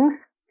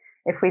siblings,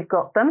 if we've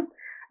got them.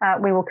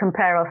 We will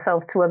compare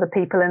ourselves to other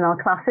people in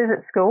our classes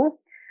at school.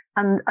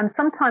 And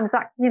sometimes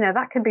that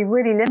can be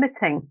really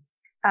limiting.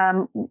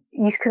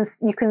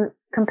 You can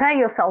compare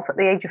yourself at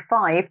the age of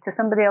 5 to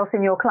somebody else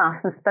in your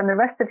class and spend the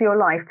rest of your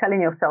life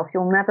telling yourself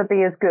you'll never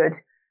be as good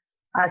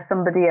as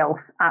somebody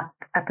else at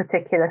a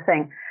particular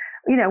thing.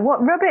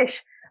 What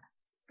rubbish.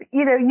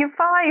 You're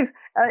 5,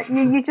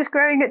 you're just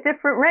growing at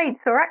different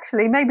rates, or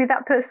actually maybe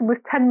that person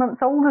was 10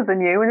 months older than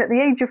you, and at the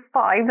age of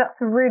 5,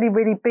 that's a really,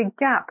 really big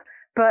gap.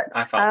 But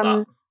I felt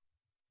that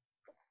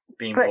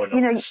being born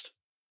in August.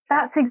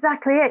 That's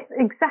exactly it.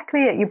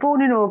 You're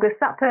born in August.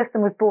 That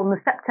person was born the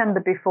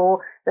September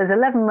before. There's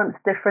 11 months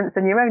difference,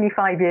 and you're only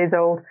 5 years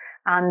old.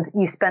 And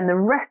you spend the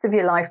rest of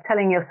your life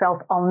telling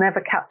yourself, I'll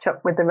never catch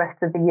up with the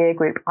rest of the year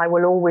group. I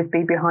will always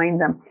be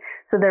behind them.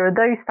 So there are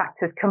those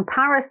factors.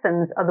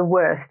 Comparisons are the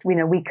worst.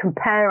 We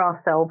compare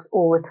ourselves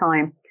all the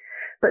time.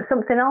 But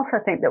something else I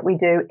think that we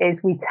do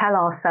is we tell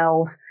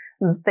ourselves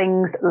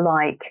things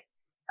like,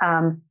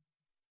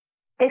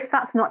 if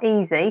that's not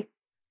easy,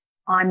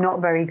 I'm not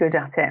very good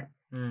at it.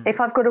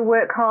 If I've got to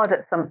work hard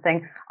at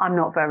something, I'm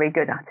not very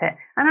good at it.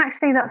 And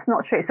actually, that's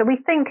not true. So we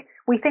think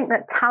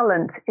that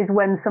talent is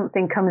when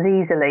something comes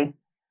easily.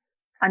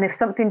 And if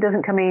something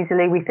doesn't come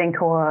easily, we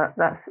think, oh,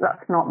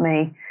 that's not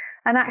me.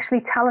 And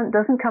actually, talent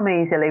doesn't come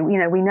easily.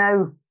 We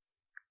know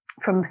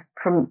from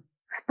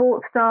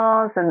sports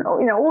stars and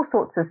all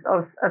sorts of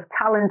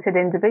talented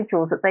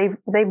individuals that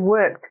they've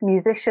worked,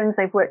 musicians,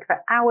 they've worked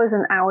for hours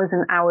and hours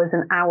and hours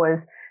and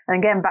hours.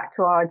 And again, back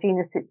to our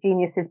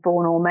geniuses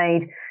born or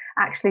made.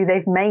 Actually,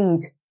 they've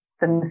made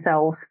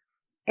themselves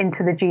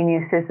into the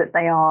geniuses that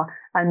they are.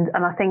 And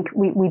I think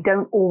we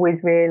don't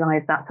always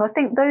realize that. So I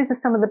think those are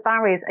some of the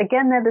barriers.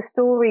 Again, they're the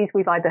stories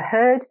we've either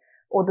heard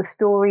or the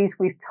stories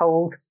we've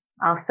told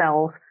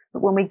ourselves.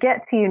 But when we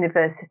get to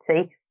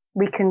university,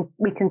 we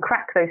can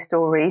crack those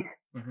stories.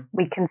 Mm-hmm.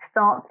 We can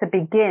start to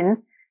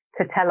begin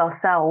to tell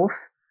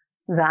ourselves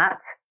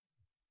that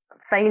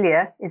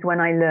failure is when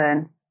I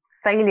learn.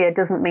 Failure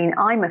doesn't mean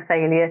I'm a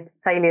failure.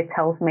 Failure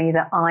tells me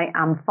that I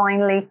am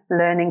finally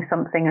learning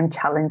something and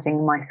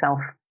challenging myself.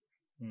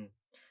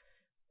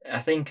 I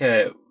think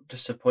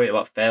just a point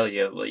about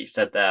failure, what you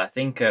said there, I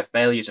think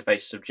failure is a very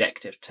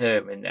subjective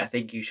term, and I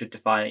think you should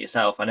define it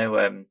yourself. I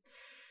know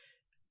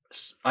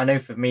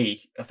for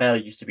me, a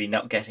failure used to be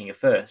not getting a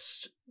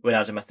first when I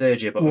was in my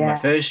third year, but in my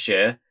first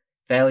year,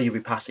 failure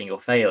would be passing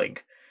or failing.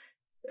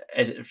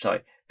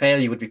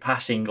 Failure would be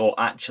passing or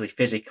actually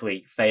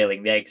physically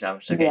failing the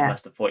exam, so getting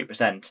less than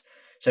 40%.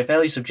 So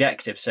failure is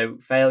subjective, so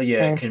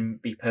failure can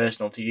be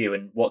personal to you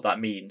and what that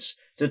means.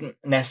 It doesn't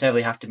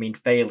necessarily have to mean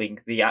failing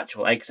the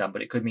actual exam,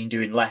 but it could mean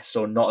doing less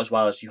or not as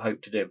well as you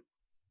hope to do.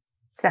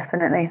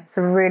 Definitely. It's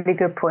a really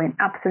good point.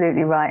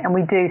 Absolutely right. And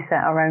we do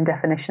set our own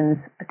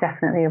definitions,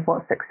 definitely, of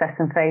what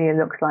success and failure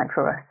looks like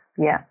for us.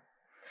 Yeah.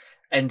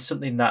 And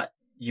something that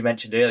you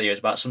mentioned earlier is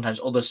about sometimes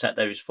others set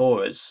those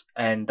for us,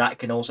 and that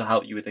can also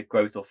help you with a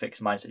growth or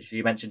fixed mindset. So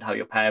you mentioned how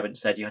your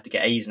parents said you had to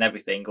get A's and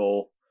everything,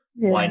 or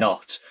why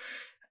not?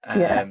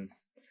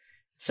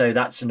 So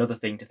that's another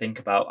thing to think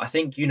about. I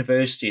think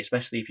university,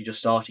 especially if you're just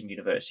starting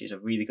university, is a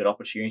really good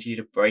opportunity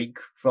to break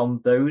from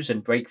those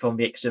and break from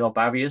the external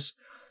barriers.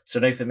 So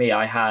I know for me,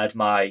 I had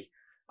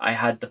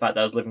the fact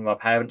that I was living with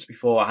my parents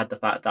before. I had the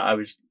fact that I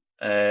was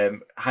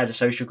had a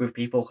social group of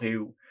people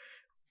who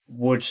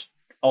would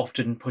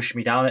often push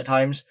me down at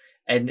times.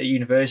 And at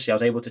university, I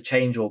was able to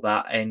change all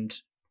that and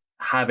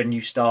have a new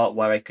start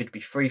where I could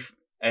be free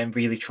and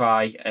really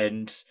try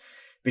and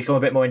become a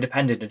bit more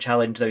independent and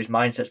challenge those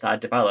mindsets that I'd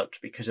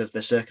developed because of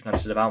the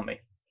circumstances around me.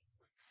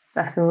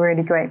 That's a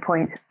really great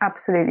point.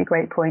 Absolutely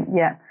great point.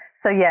 Yeah.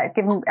 So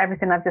given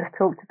everything I've just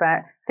talked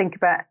about, think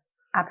about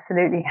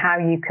absolutely how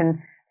you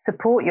can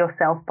support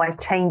yourself by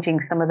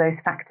changing some of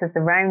those factors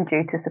around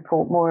you to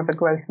support more of a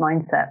growth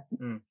mindset.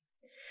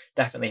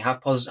 Definitely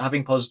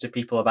having positive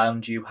people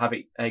around you,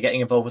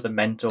 getting involved with a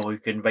mentor who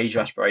can raise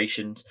your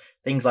aspirations,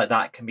 things like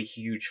that can be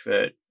huge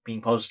for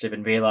being positive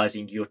and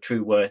realizing your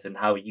true worth and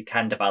how you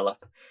can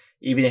develop.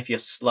 Even if you're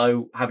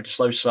having a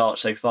slow start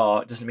so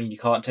far, it doesn't mean you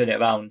can't turn it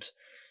around.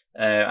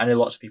 I know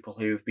lots of people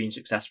who've been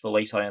successful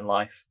later on in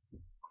life.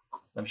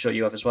 I'm sure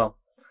you have as well.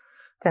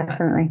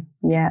 Definitely,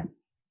 yeah.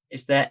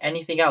 Is there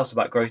anything else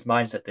about growth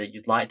mindset that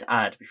you'd like to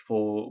add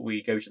before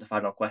we go to the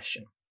final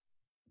question?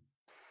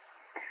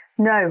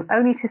 No,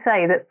 only to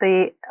say that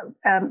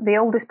the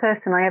oldest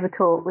person I ever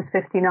taught was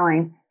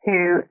 59,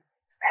 who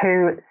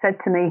said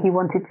to me he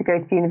wanted to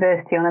go to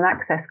university on an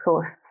access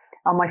course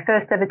on my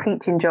first ever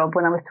teaching job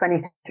when I was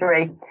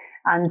 23.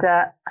 And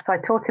so I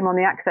taught him on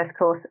the access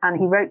course, and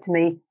he wrote to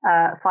me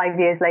 5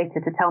 years later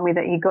to tell me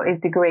that he got his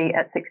degree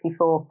at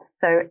 64.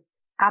 So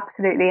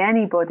absolutely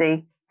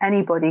anybody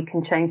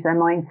can change their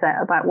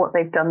mindset about what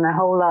they've done their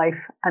whole life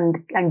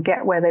and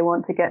get where they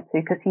want to get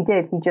to, because he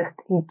did. He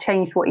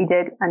changed what he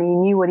did, and he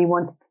knew what he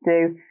wanted to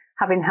do,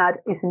 having had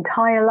his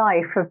entire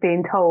life of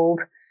being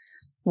told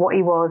what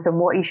he was and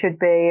what he should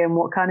be and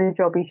what kind of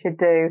job he should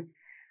do.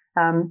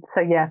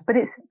 But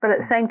at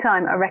the same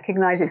time, I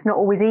recognize it's not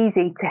always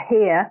easy to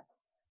hear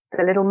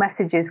the little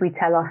messages we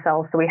tell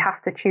ourselves. So we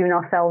have to tune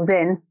ourselves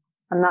in,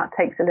 and that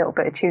takes a little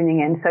bit of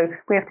tuning in. So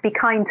we have to be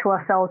kind to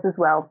ourselves as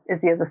well,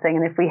 is the other thing.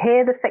 And if we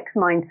hear the fixed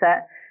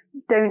mindset,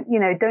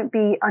 don't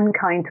be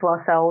unkind to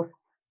ourselves.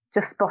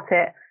 Just spot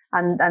it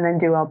and then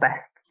do our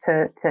best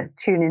to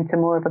tune into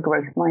more of a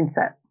growth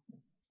mindset.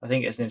 I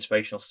think it's an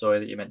inspirational story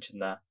that you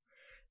mentioned there.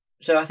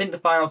 So I think the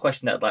final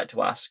question that I'd like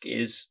to ask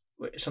is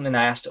something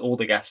I asked all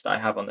the guests that I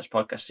have on this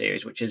podcast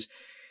series, which is,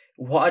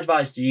 what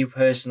advice do you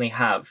personally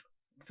have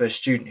for a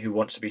student who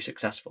wants to be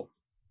successful?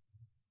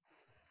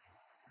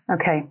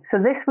 Okay, so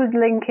this would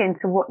link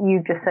into what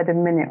you just said a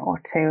minute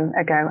or two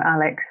ago,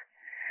 Alex.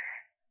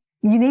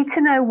 You need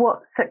to know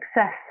what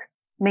success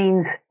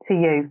means to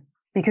you,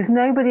 because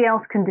nobody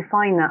else can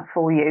define that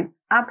for you.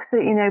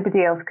 Absolutely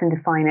nobody else can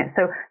define it.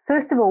 So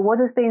first of all, what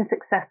does being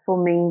successful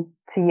mean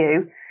to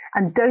you?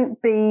 And don't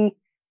be,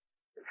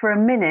 for a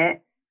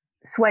minute,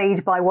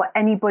 swayed by what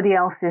anybody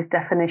else's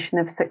definition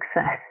of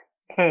success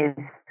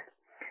is.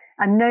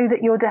 And know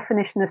that your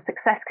definition of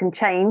success can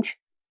change,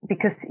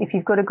 because if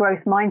you've got a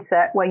growth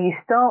mindset where you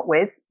start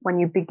with, when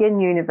you begin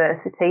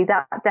university,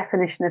 that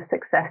definition of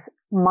success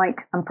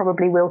might and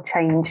probably will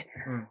change.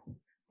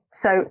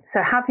 So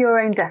have your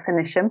own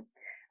definition,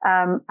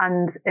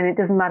 and it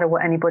doesn't matter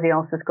what anybody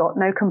else has got,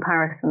 no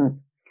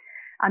comparisons.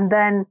 And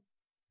then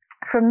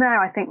from there,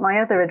 I think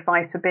my other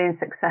advice for being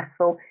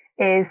successful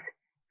is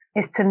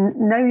to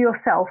know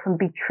yourself and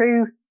be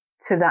true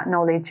to that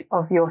knowledge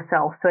of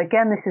yourself. So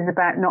again, this is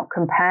about not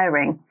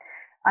comparing.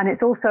 And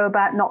it's also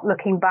about not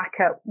looking back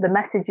at the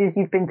messages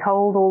you've been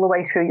told all the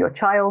way through your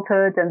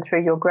childhood and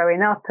through your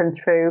growing up and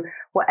through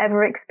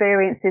whatever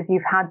experiences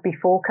you've had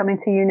before coming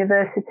to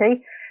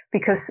university.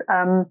 Because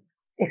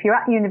if you're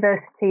at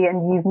university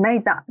and you've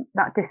made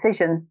that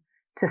decision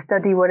to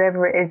study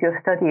whatever it is you're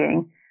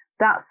studying,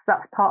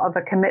 that's part of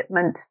a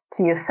commitment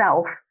to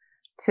yourself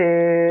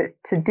to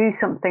do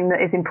something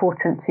that is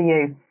important to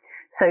you.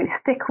 So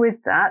stick with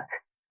that.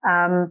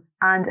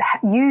 And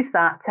use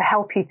that to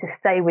help you to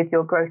stay with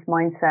your growth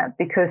mindset,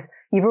 because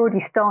you've already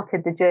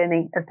started the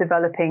journey of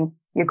developing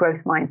your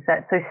growth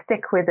mindset. So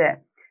stick with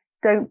it.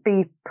 Don't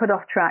be put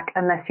off track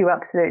unless you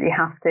absolutely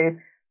have to.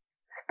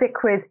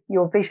 Stick with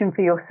your vision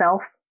for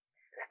yourself.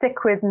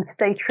 Stick with and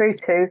stay true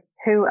to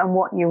who and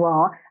what you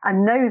are.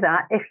 And know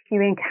that if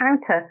you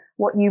encounter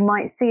what you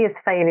might see as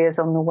failures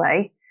on the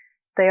way,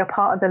 they are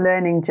part of the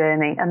learning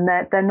journey, and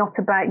they're not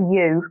about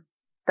you.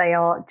 They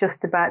are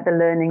just about the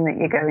learning that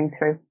you're going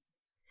through.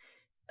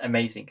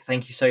 Amazing.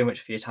 Thank you so much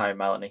for your time,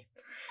 Melanie.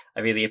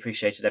 I really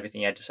appreciated everything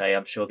you had to say.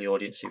 I'm sure the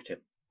audience do too.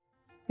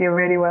 You're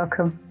really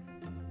welcome.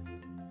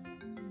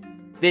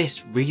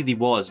 This really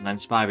was an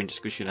inspiring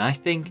discussion, and I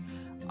think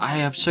I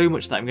have so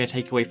much that I'm going to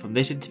take away from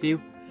this interview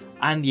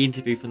and the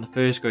interview from the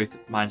first Growth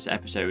Mindset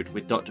episode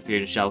with Dr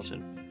Fiona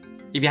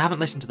Shelton. If you haven't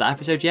listened to that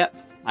episode yet,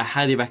 I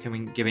highly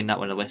recommend giving that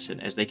one a listen,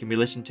 as they can be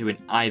listened to in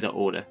either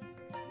order.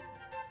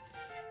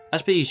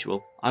 As per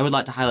usual, I would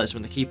like to highlight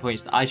some of the key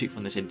points that I took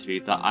from this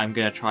interview that I'm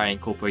going to try and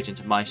incorporate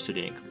into my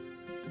studying.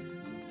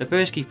 The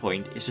first key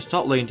point is to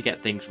stop learning to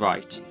get things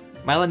right.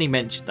 Melanie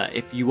mentioned that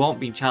if you aren't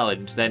being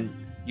challenged, then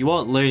you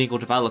aren't learning or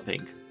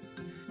developing.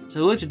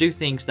 So learn to do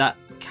things that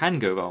can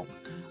go wrong,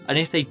 and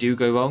if they do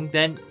go wrong,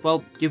 then,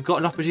 well, you've got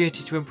an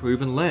opportunity to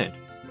improve and learn.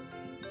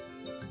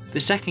 The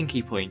second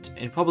key point,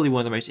 and probably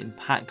one of the most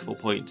impactful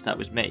points that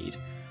was made,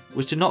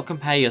 was to not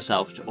compare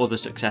yourself to other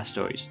success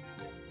stories.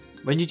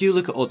 When you do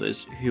look at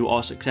others who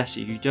are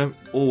successful, you don't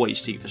always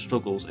see the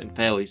struggles and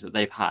failures that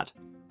they've had.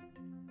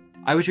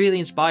 I was really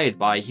inspired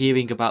by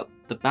hearing about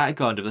the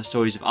background of the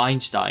stories of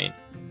Einstein.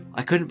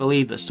 I couldn't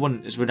believe that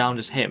someone as renowned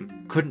as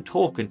him couldn't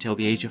talk until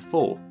the age of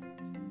 4.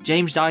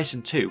 James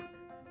Dyson too,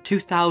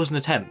 2,000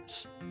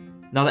 attempts.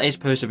 Now that is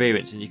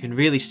perseverance, and you can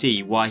really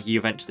see why he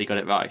eventually got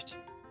it right.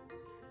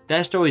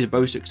 Their stories are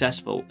both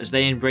successful as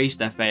they embraced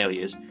their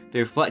failures, they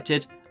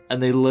reflected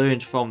and they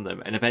learned from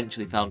them and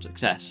eventually found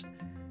success.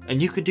 And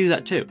you can do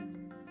that too.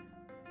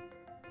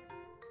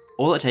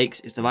 All it takes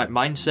is the right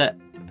mindset,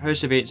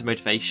 perseverance and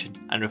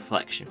motivation, and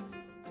reflection.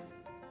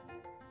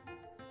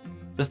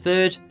 The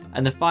third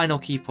and the final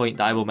key point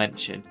that I will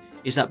mention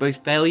is that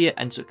both failure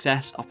and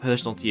success are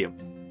personal to you.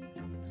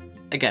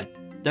 Again,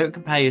 don't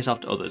compare yourself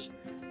to others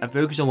and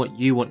focus on what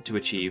you want to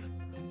achieve,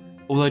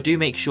 although do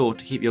make sure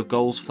to keep your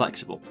goals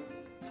flexible.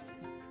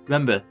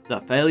 Remember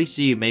that failure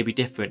to you may be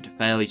different to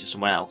failure to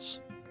someone else.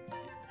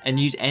 and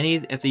use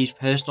any of these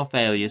personal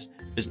failures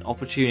as an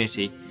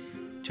opportunity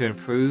to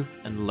improve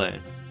and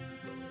learn.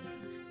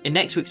 In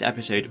next week's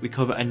episode, we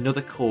cover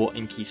another core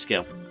and key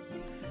skill.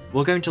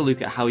 We're going to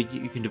look at how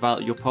you can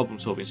develop your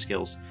problem-solving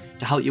skills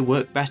to help you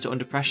work better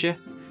under pressure,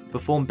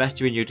 perform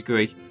better in your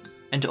degree,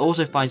 and to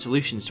also find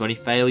solutions to any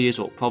failures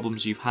or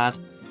problems you've had,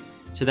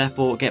 to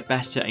therefore get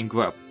better and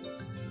grow.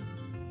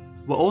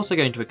 We're also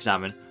going to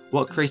examine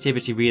what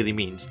creativity really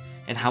means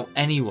and how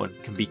anyone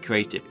can be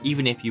creative,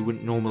 even if you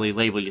wouldn't normally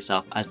label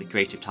yourself as the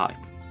creative type.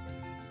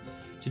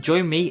 To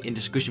join me in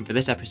discussion for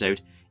this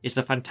episode is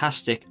the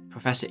fantastic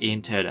Professor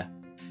Ian Turner,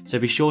 so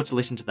be sure to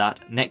listen to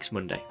that next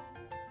Monday.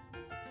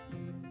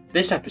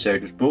 This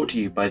episode was brought to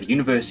you by the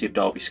University of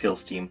Derby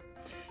Skills team.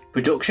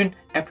 Production,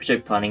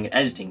 episode planning and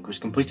editing was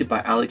completed by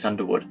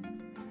Alexander Wood.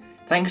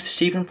 Thanks to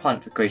Stephen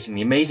Plant for creating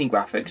the amazing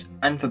graphics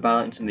and for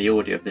balancing the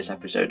audio of this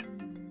episode.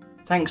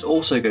 Thanks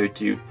also go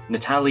to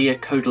Natalia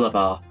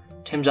Kodelavar,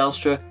 Tim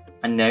Zelstra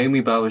and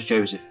Naomi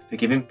Bowers-Joseph for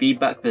giving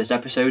feedback for this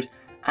episode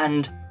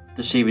and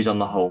the series on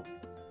the whole.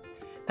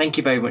 Thank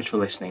you very much for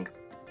listening.